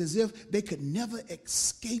is as if they could never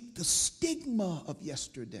escape the stigma of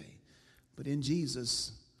yesterday. But in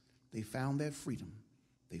Jesus, they found that freedom.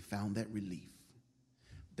 They found that relief.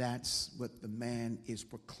 That's what the man is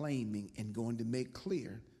proclaiming and going to make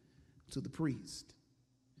clear to the priest.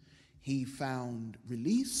 He found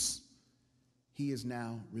release. He is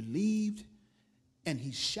now relieved, and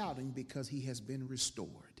he's shouting because he has been restored.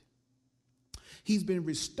 He's been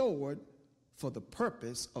restored for the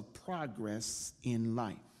purpose of progress in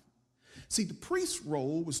life. See, the priest's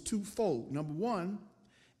role was twofold. Number one,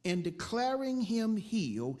 in declaring him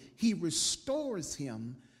healed, he restores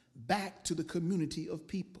him back to the community of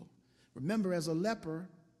people. Remember, as a leper,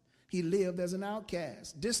 he lived as an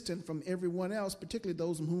outcast, distant from everyone else, particularly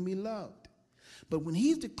those whom he loved. But when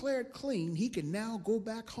he's declared clean, he can now go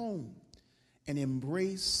back home and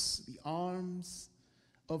embrace the arms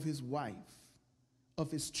of his wife,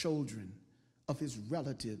 of his children, of his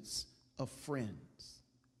relatives, of friends.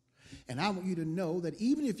 And I want you to know that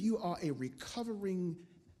even if you are a recovering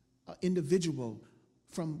individual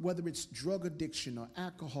from whether it's drug addiction or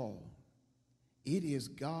alcohol, it is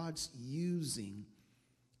God's using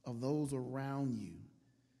of those around you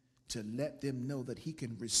to let them know that he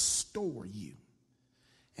can restore you.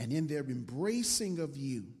 And in their embracing of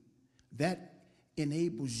you, that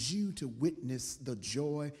enables you to witness the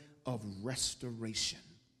joy of restoration.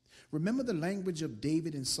 Remember the language of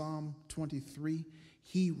David in Psalm 23?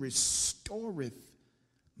 He restoreth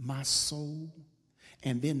my soul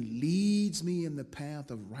and then leads me in the path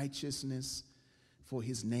of righteousness for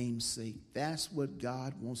his name's sake. That's what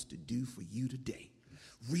God wants to do for you today.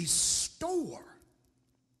 Restore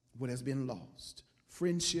what has been lost.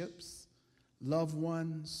 Friendships, loved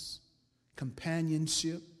ones,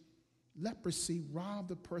 companionship. Leprosy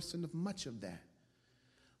robbed a person of much of that.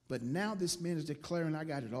 But now this man is declaring, I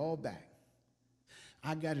got it all back.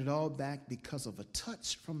 I got it all back because of a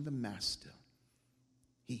touch from the master.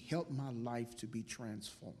 He helped my life to be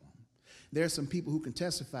transformed. There are some people who can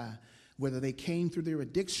testify, whether they came through their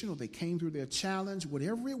addiction or they came through their challenge,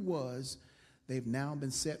 whatever it was, they've now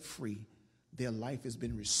been set free. Their life has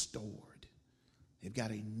been restored. They've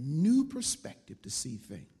got a new perspective to see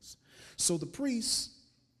things. So the priests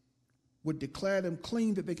would declare them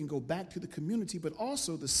clean that they can go back to the community, but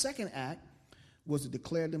also the second act was to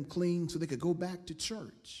declare them clean so they could go back to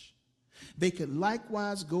church. They could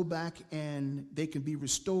likewise go back and they can be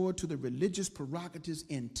restored to the religious prerogatives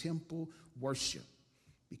in temple worship.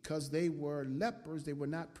 Because they were lepers, they were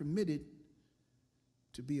not permitted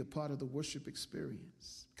to be a part of the worship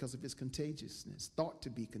experience because of its contagiousness, thought to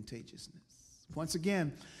be contagiousness. Once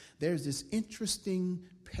again, there's this interesting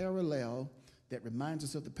parallel that reminds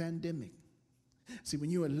us of the pandemic. See, when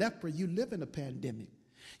you're a leper, you live in a pandemic.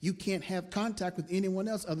 You can't have contact with anyone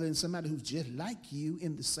else other than somebody who's just like you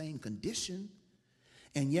in the same condition.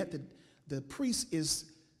 And yet the priest is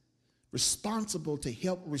responsible to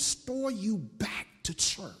help restore you back to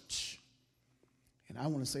church. And I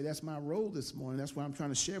want to say that's my role this morning. That's what I'm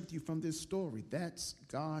trying to share with you from this story. That's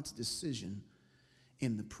God's decision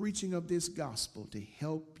in the preaching of this gospel to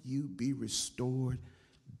help you be restored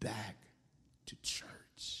back to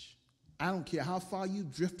church. I don't care how far you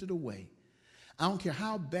drifted away. I don't care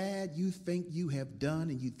how bad you think you have done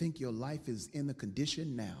and you think your life is in the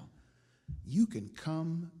condition now. You can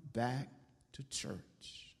come back to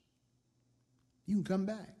church. You can come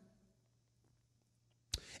back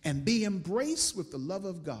and be embraced with the love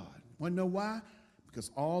of God. Want to know why? Because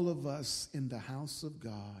all of us in the house of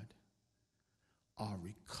God are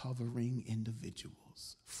recovering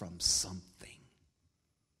individuals from something.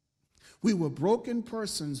 We were broken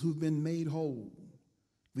persons who've been made whole.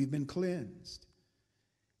 We've been cleansed.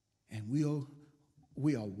 And we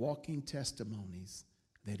are walking testimonies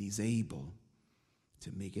that he's able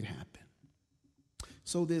to make it happen.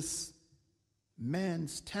 So this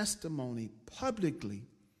man's testimony publicly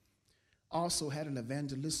also had an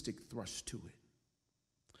evangelistic thrust to it.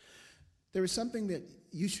 There is something that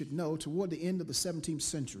you should know. Toward the end of the 17th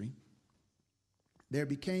century, there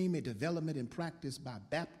became a development in practice by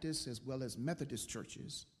Baptist as well as Methodist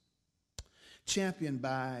churches, championed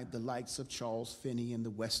by the likes of Charles Finney and the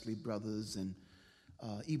Wesley brothers and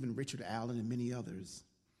even Richard Allen and many others.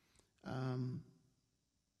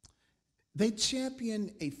 They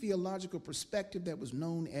championed a theological perspective that was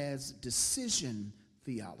known as decision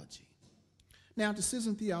theology. Now,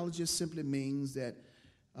 decision theology just simply means that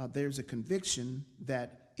there's a conviction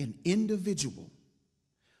that an individual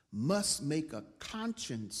must make a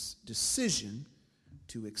conscious decision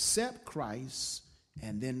to accept Christ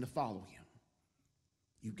and then to follow him.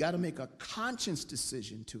 You've got to make a conscious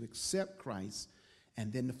decision to accept Christ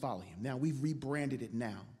and then to follow him. Now, we've rebranded it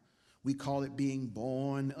now. We call it being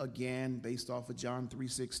born again based off of John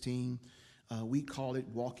 3:16. We call it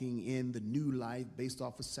walking in the new life based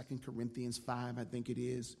off of 2 Corinthians 5, I think it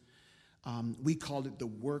is. We call it the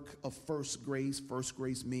work of first grace. First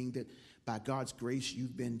grace meaning that by God's grace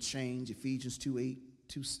you've been changed. Ephesians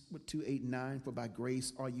 2:8-9, for by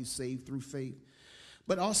grace are you saved through faith.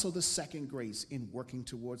 But also the second grace in working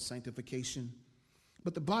towards sanctification.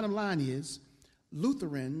 But the bottom line is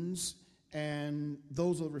Lutherans and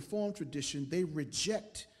those of the Reformed tradition, they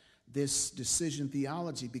reject this decision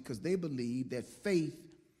theology because they believe that faith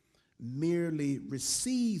merely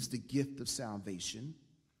receives the gift of salvation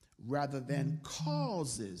rather than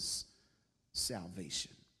causes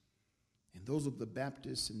salvation. And those of the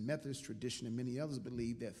Baptist and Methodist tradition and many others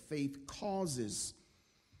believe that faith causes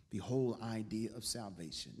the whole idea of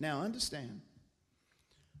salvation. Now understand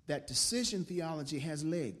that decision theology has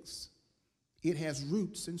legs. It has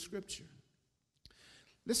roots in Scripture.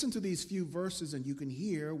 Listen to these few verses and you can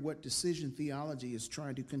hear what decision theology is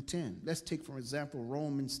trying to contend. Let's take, for example,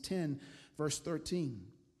 Romans 10, verse 13.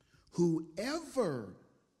 Whoever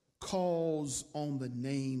calls on the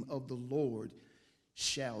name of the Lord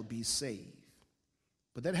shall be saved.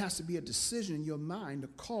 But that has to be a decision in your mind to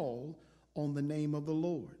call on the name of the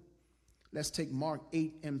Lord. Let's take Mark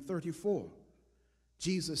 8 and 34.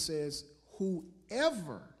 Jesus says,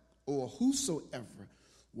 whoever or whosoever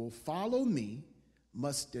will follow me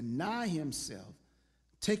must deny himself,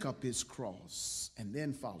 take up his cross, and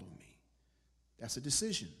then follow me. That's a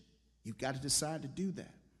decision. You've got to decide to do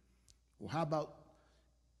that. Well, how about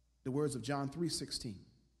the words of John 3:16?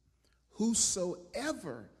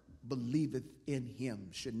 Whosoever believeth in him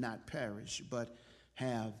should not perish, but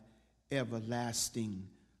have everlasting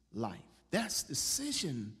life. That's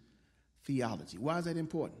decision theology. Why is that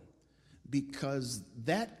important? Because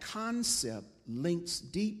that concept links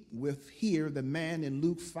deep with here the man in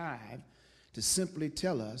Luke 5 to simply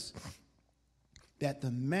tell us that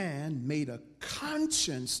the man made a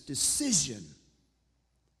conscious decision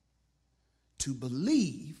to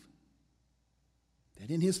believe that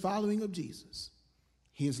in his following of Jesus,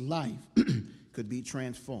 his life could be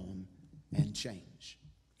transformed and changed.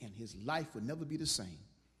 And his life would never be the same.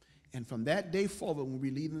 And from that day forward, when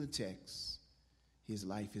we read in the text, his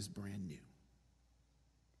life is brand new.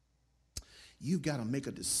 You've got to make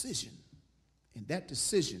a decision. And that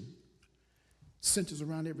decision centers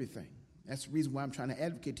around everything. That's the reason why I'm trying to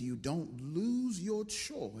advocate to you, don't lose your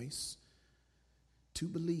choice to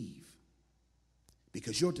believe.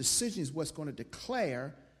 Because your decision is what's going to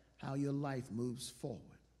declare how your life moves forward.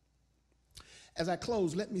 As I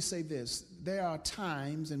close, let me say this. There are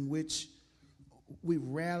times in which we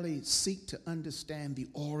rarely seek to understand the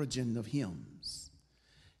origin of hymns.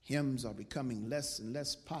 Hymns are becoming less and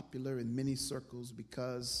less popular in many circles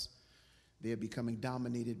because they're becoming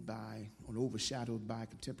dominated by or overshadowed by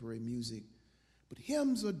contemporary music. But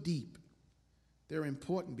hymns are deep. They're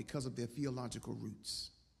important because of their theological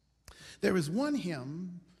roots. There is one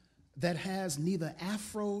hymn that has neither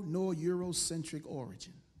Afro nor Eurocentric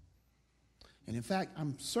origin. And in fact,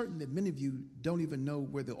 I'm certain that many of you don't even know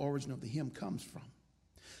where the origin of the hymn comes from.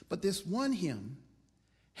 But this one hymn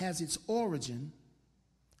has its origin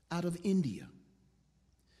out of India.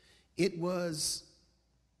 It was,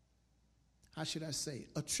 how should I say,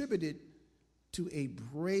 attributed to a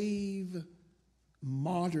brave,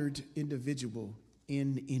 martyred individual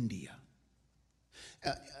in India.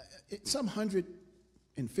 Some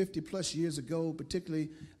 150 plus years ago, particularly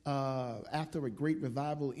after a great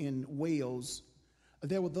revival in Wales,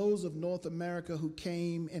 There were those of North America who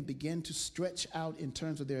came and began to stretch out in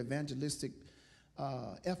terms of their evangelistic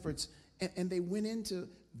efforts, and they went into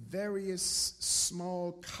various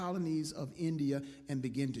small colonies of India and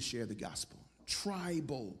began to share the gospel.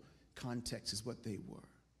 Tribal context is what they were.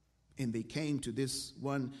 And they came to this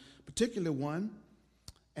one particular one,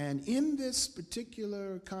 and in this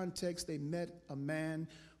particular context, they met a man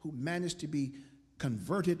who managed to be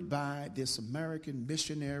converted by this American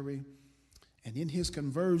missionary. And in his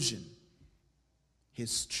conversion,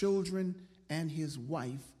 his children and his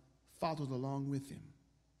wife followed along with him.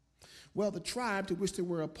 Well, the tribe to which they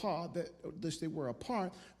were a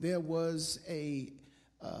part, there was a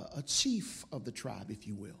chief of the tribe, if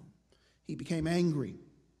you will. He became angry,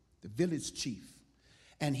 the village chief,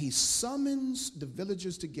 and he summons the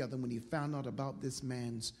villagers together when he found out about this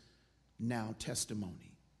man's now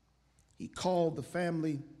testimony. He called the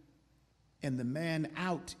family and the man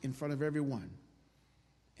out in front of everyone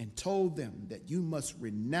and told them that you must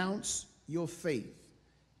renounce your faith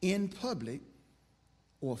in public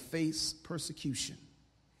or face persecution.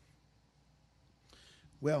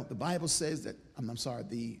 Well, the Bible says that,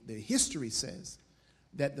 the history says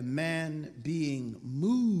that the man, being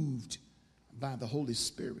moved by the Holy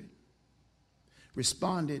Spirit,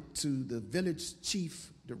 responded to the village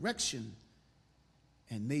chief direction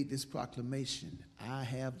and made this proclamation: I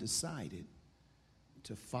have decided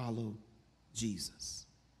to follow Jesus.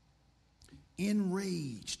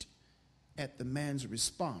 Enraged at the man's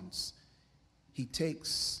response,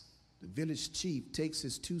 the village chief takes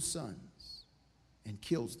his 2 sons and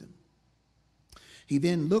kills them. He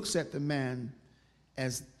then looks at the man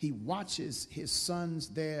as he watches his sons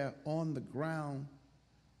there on the ground,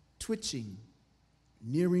 twitching,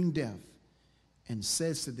 nearing death, and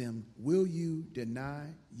says to them, will you deny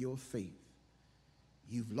your faith?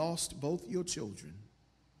 You've lost both your children.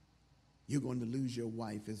 You're going to lose your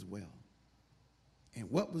wife as well. And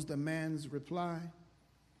what was the man's reply?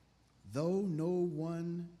 Though no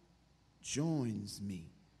one joins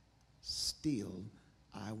me, still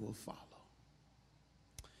I will follow.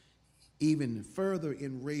 Even further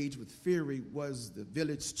enraged with fury was the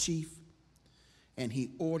village chief, and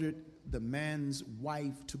he ordered the man's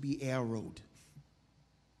wife to be arrowed.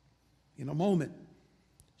 In a moment,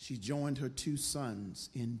 she joined her 2 sons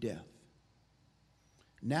in death.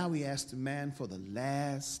 Now he asked the man for the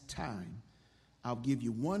last time, I'll give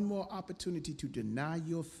you one more opportunity to deny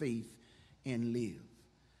your faith and live.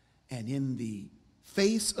 And in the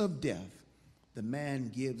face of death, the man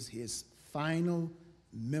gives his final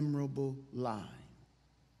memorable line: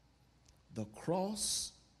 the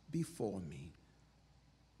cross before me,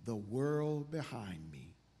 the world behind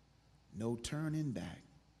me, no turning back,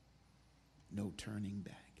 no turning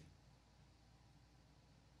back.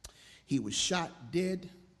 He was shot dead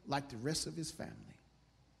like the rest of his family.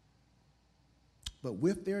 But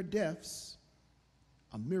with their deaths,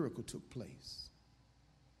 a miracle took place.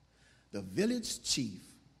 The village chief,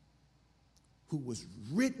 who was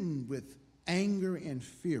ridden with anger and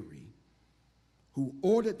fury, who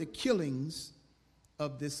ordered the killings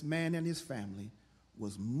of this man and his family,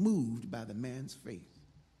 was moved by the man's faith.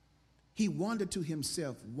 He wondered to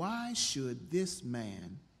himself, why should this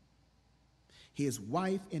man, his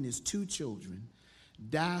wife and his 2 children,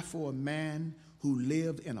 die for a man who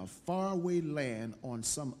lived in a faraway land on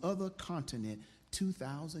some other continent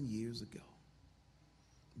 2,000 years ago?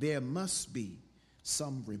 There must be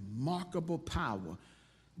some remarkable power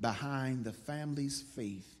behind the family's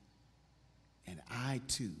faith, and I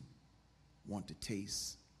too want to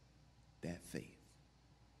taste that faith.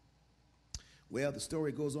 Well, the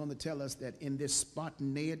story goes on to tell us that in this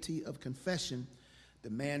spontaneity of confession, the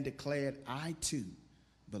man declared, I too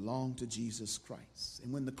belong to Jesus Christ.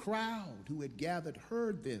 And when the crowd who had gathered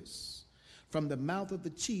heard this from the mouth of the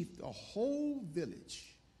chief, the whole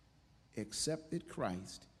village accepted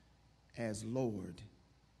Christ as Lord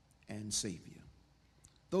and Savior.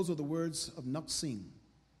 Those are the words of Nuk Singh.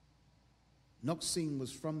 Nuk Singh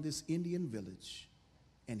was from this Indian village,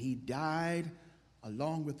 and he died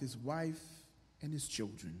along with his wife and his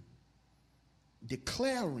children,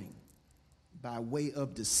 declaring by way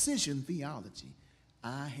of decision theology,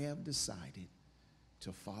 I have decided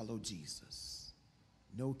to follow Jesus.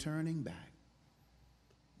 No turning back,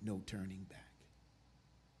 no turning back.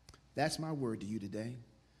 That's my word to you today.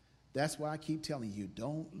 That's why I keep telling you,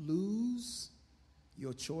 don't lose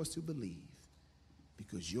your choice to believe,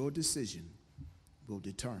 because your decision will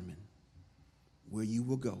determine where you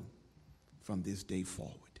will go from this day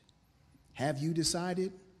forward. Have you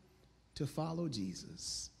decided to follow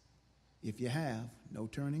Jesus? If you have, no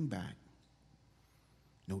turning back,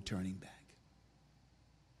 no turning back.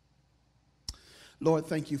 Lord,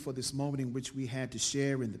 thank you for this moment in which we had to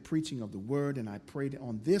share in the preaching of the word, and I pray that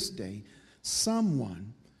on this day,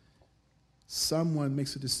 someone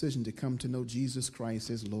makes a decision to come to know Jesus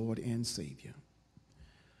Christ as Lord and Savior.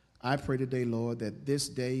 I pray today, Lord, that this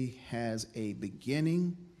day has a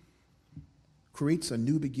beginning, creates a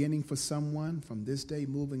new beginning for someone from this day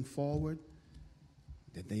moving forward,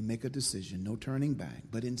 that they make a decision, no turning back.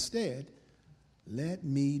 But instead, let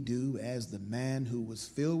me do as the man who was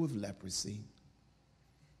filled with leprosy.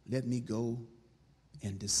 Let me go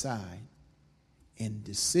and decide in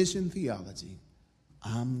decision theology,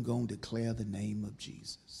 I'm going to declare the name of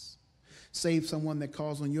Jesus. Save someone that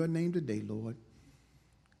calls on your name today, Lord.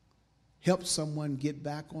 Help someone get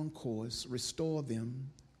back on course, restore them,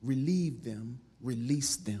 relieve them,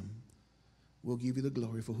 release them. We'll give you the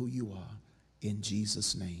glory for who you are. In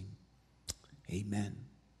Jesus' name, amen.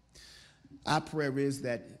 Our prayer is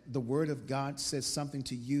that the word of God says something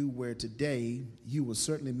to you where today you will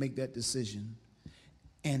certainly make that decision.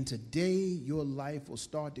 And today your life will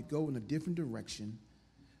start to go in a different direction.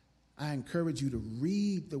 I encourage you to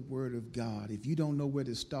read the word of God. If you don't know where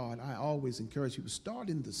to start, I always encourage you to start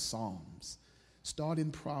in the Psalms, start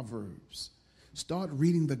in Proverbs, start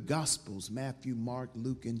reading the Gospels, Matthew, Mark,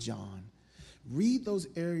 Luke, and John. Read those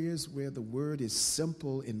areas where the word is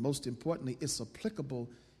simple and most importantly, it's applicable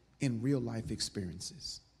in real life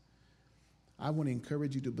experiences. I want to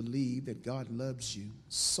encourage you to believe that God loves you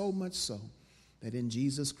so much so that in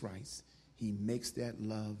Jesus Christ, he makes that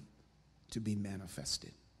love to be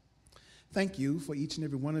manifested. Thank you for each and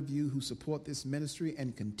every one of you who support this ministry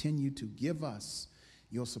and continue to give us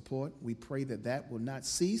your support. We pray that that will not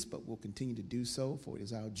cease, but will continue to do so, for it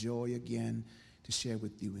is our joy again to share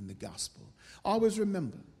with you in the gospel. Always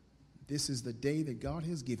remember, this is the day that God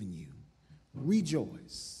has given you.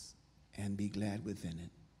 Rejoice and be glad within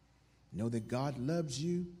it. Know that God loves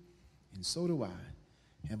you, and so do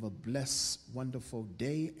I. Have a blessed, wonderful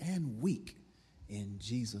day and week in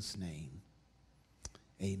Jesus' name.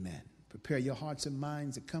 Amen. Prepare your hearts and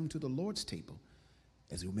minds to come to the Lord's table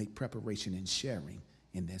as we make preparation and sharing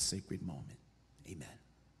in that sacred moment. Amen.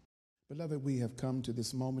 Beloved, we have come to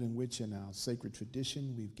this moment in which in our sacred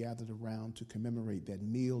tradition we've gathered around to commemorate that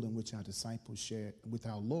meal in which our disciples shared, with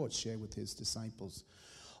our Lord shared with his disciples.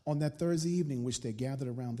 On that Thursday evening which they gathered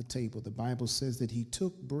around the table, the Bible says that he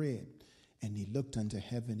took bread and he looked unto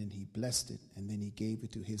heaven and he blessed it and then he gave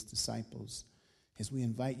it to his disciples. As we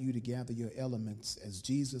invite you to gather your elements as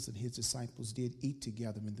Jesus and his disciples did eat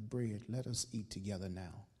together in the bread, let us eat together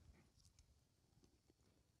now.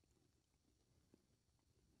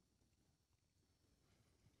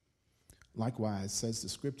 Likewise, says the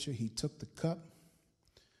scripture, he took the cup,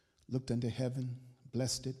 looked unto heaven,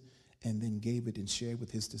 blessed it, and then gave it and shared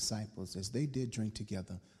with his disciples. As they did drink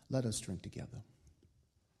together, let us drink together.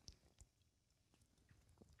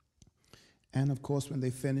 And of course, when they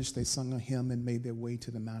finished, they sung a hymn and made their way to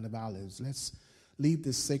the Mount of Olives. Let's leave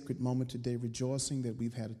this sacred moment today rejoicing that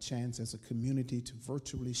we've had a chance as a community to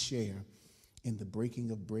virtually share in the breaking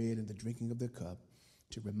of bread and the drinking of the cup,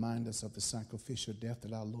 to remind us of the sacrificial death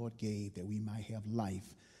that our Lord gave that we might have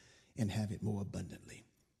life and have it more abundantly.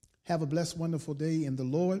 Have a blessed, wonderful day in the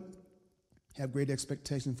Lord. Have great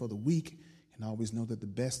expectation for the week, and always know that the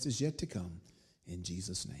best is yet to come. In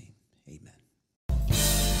Jesus' name, amen.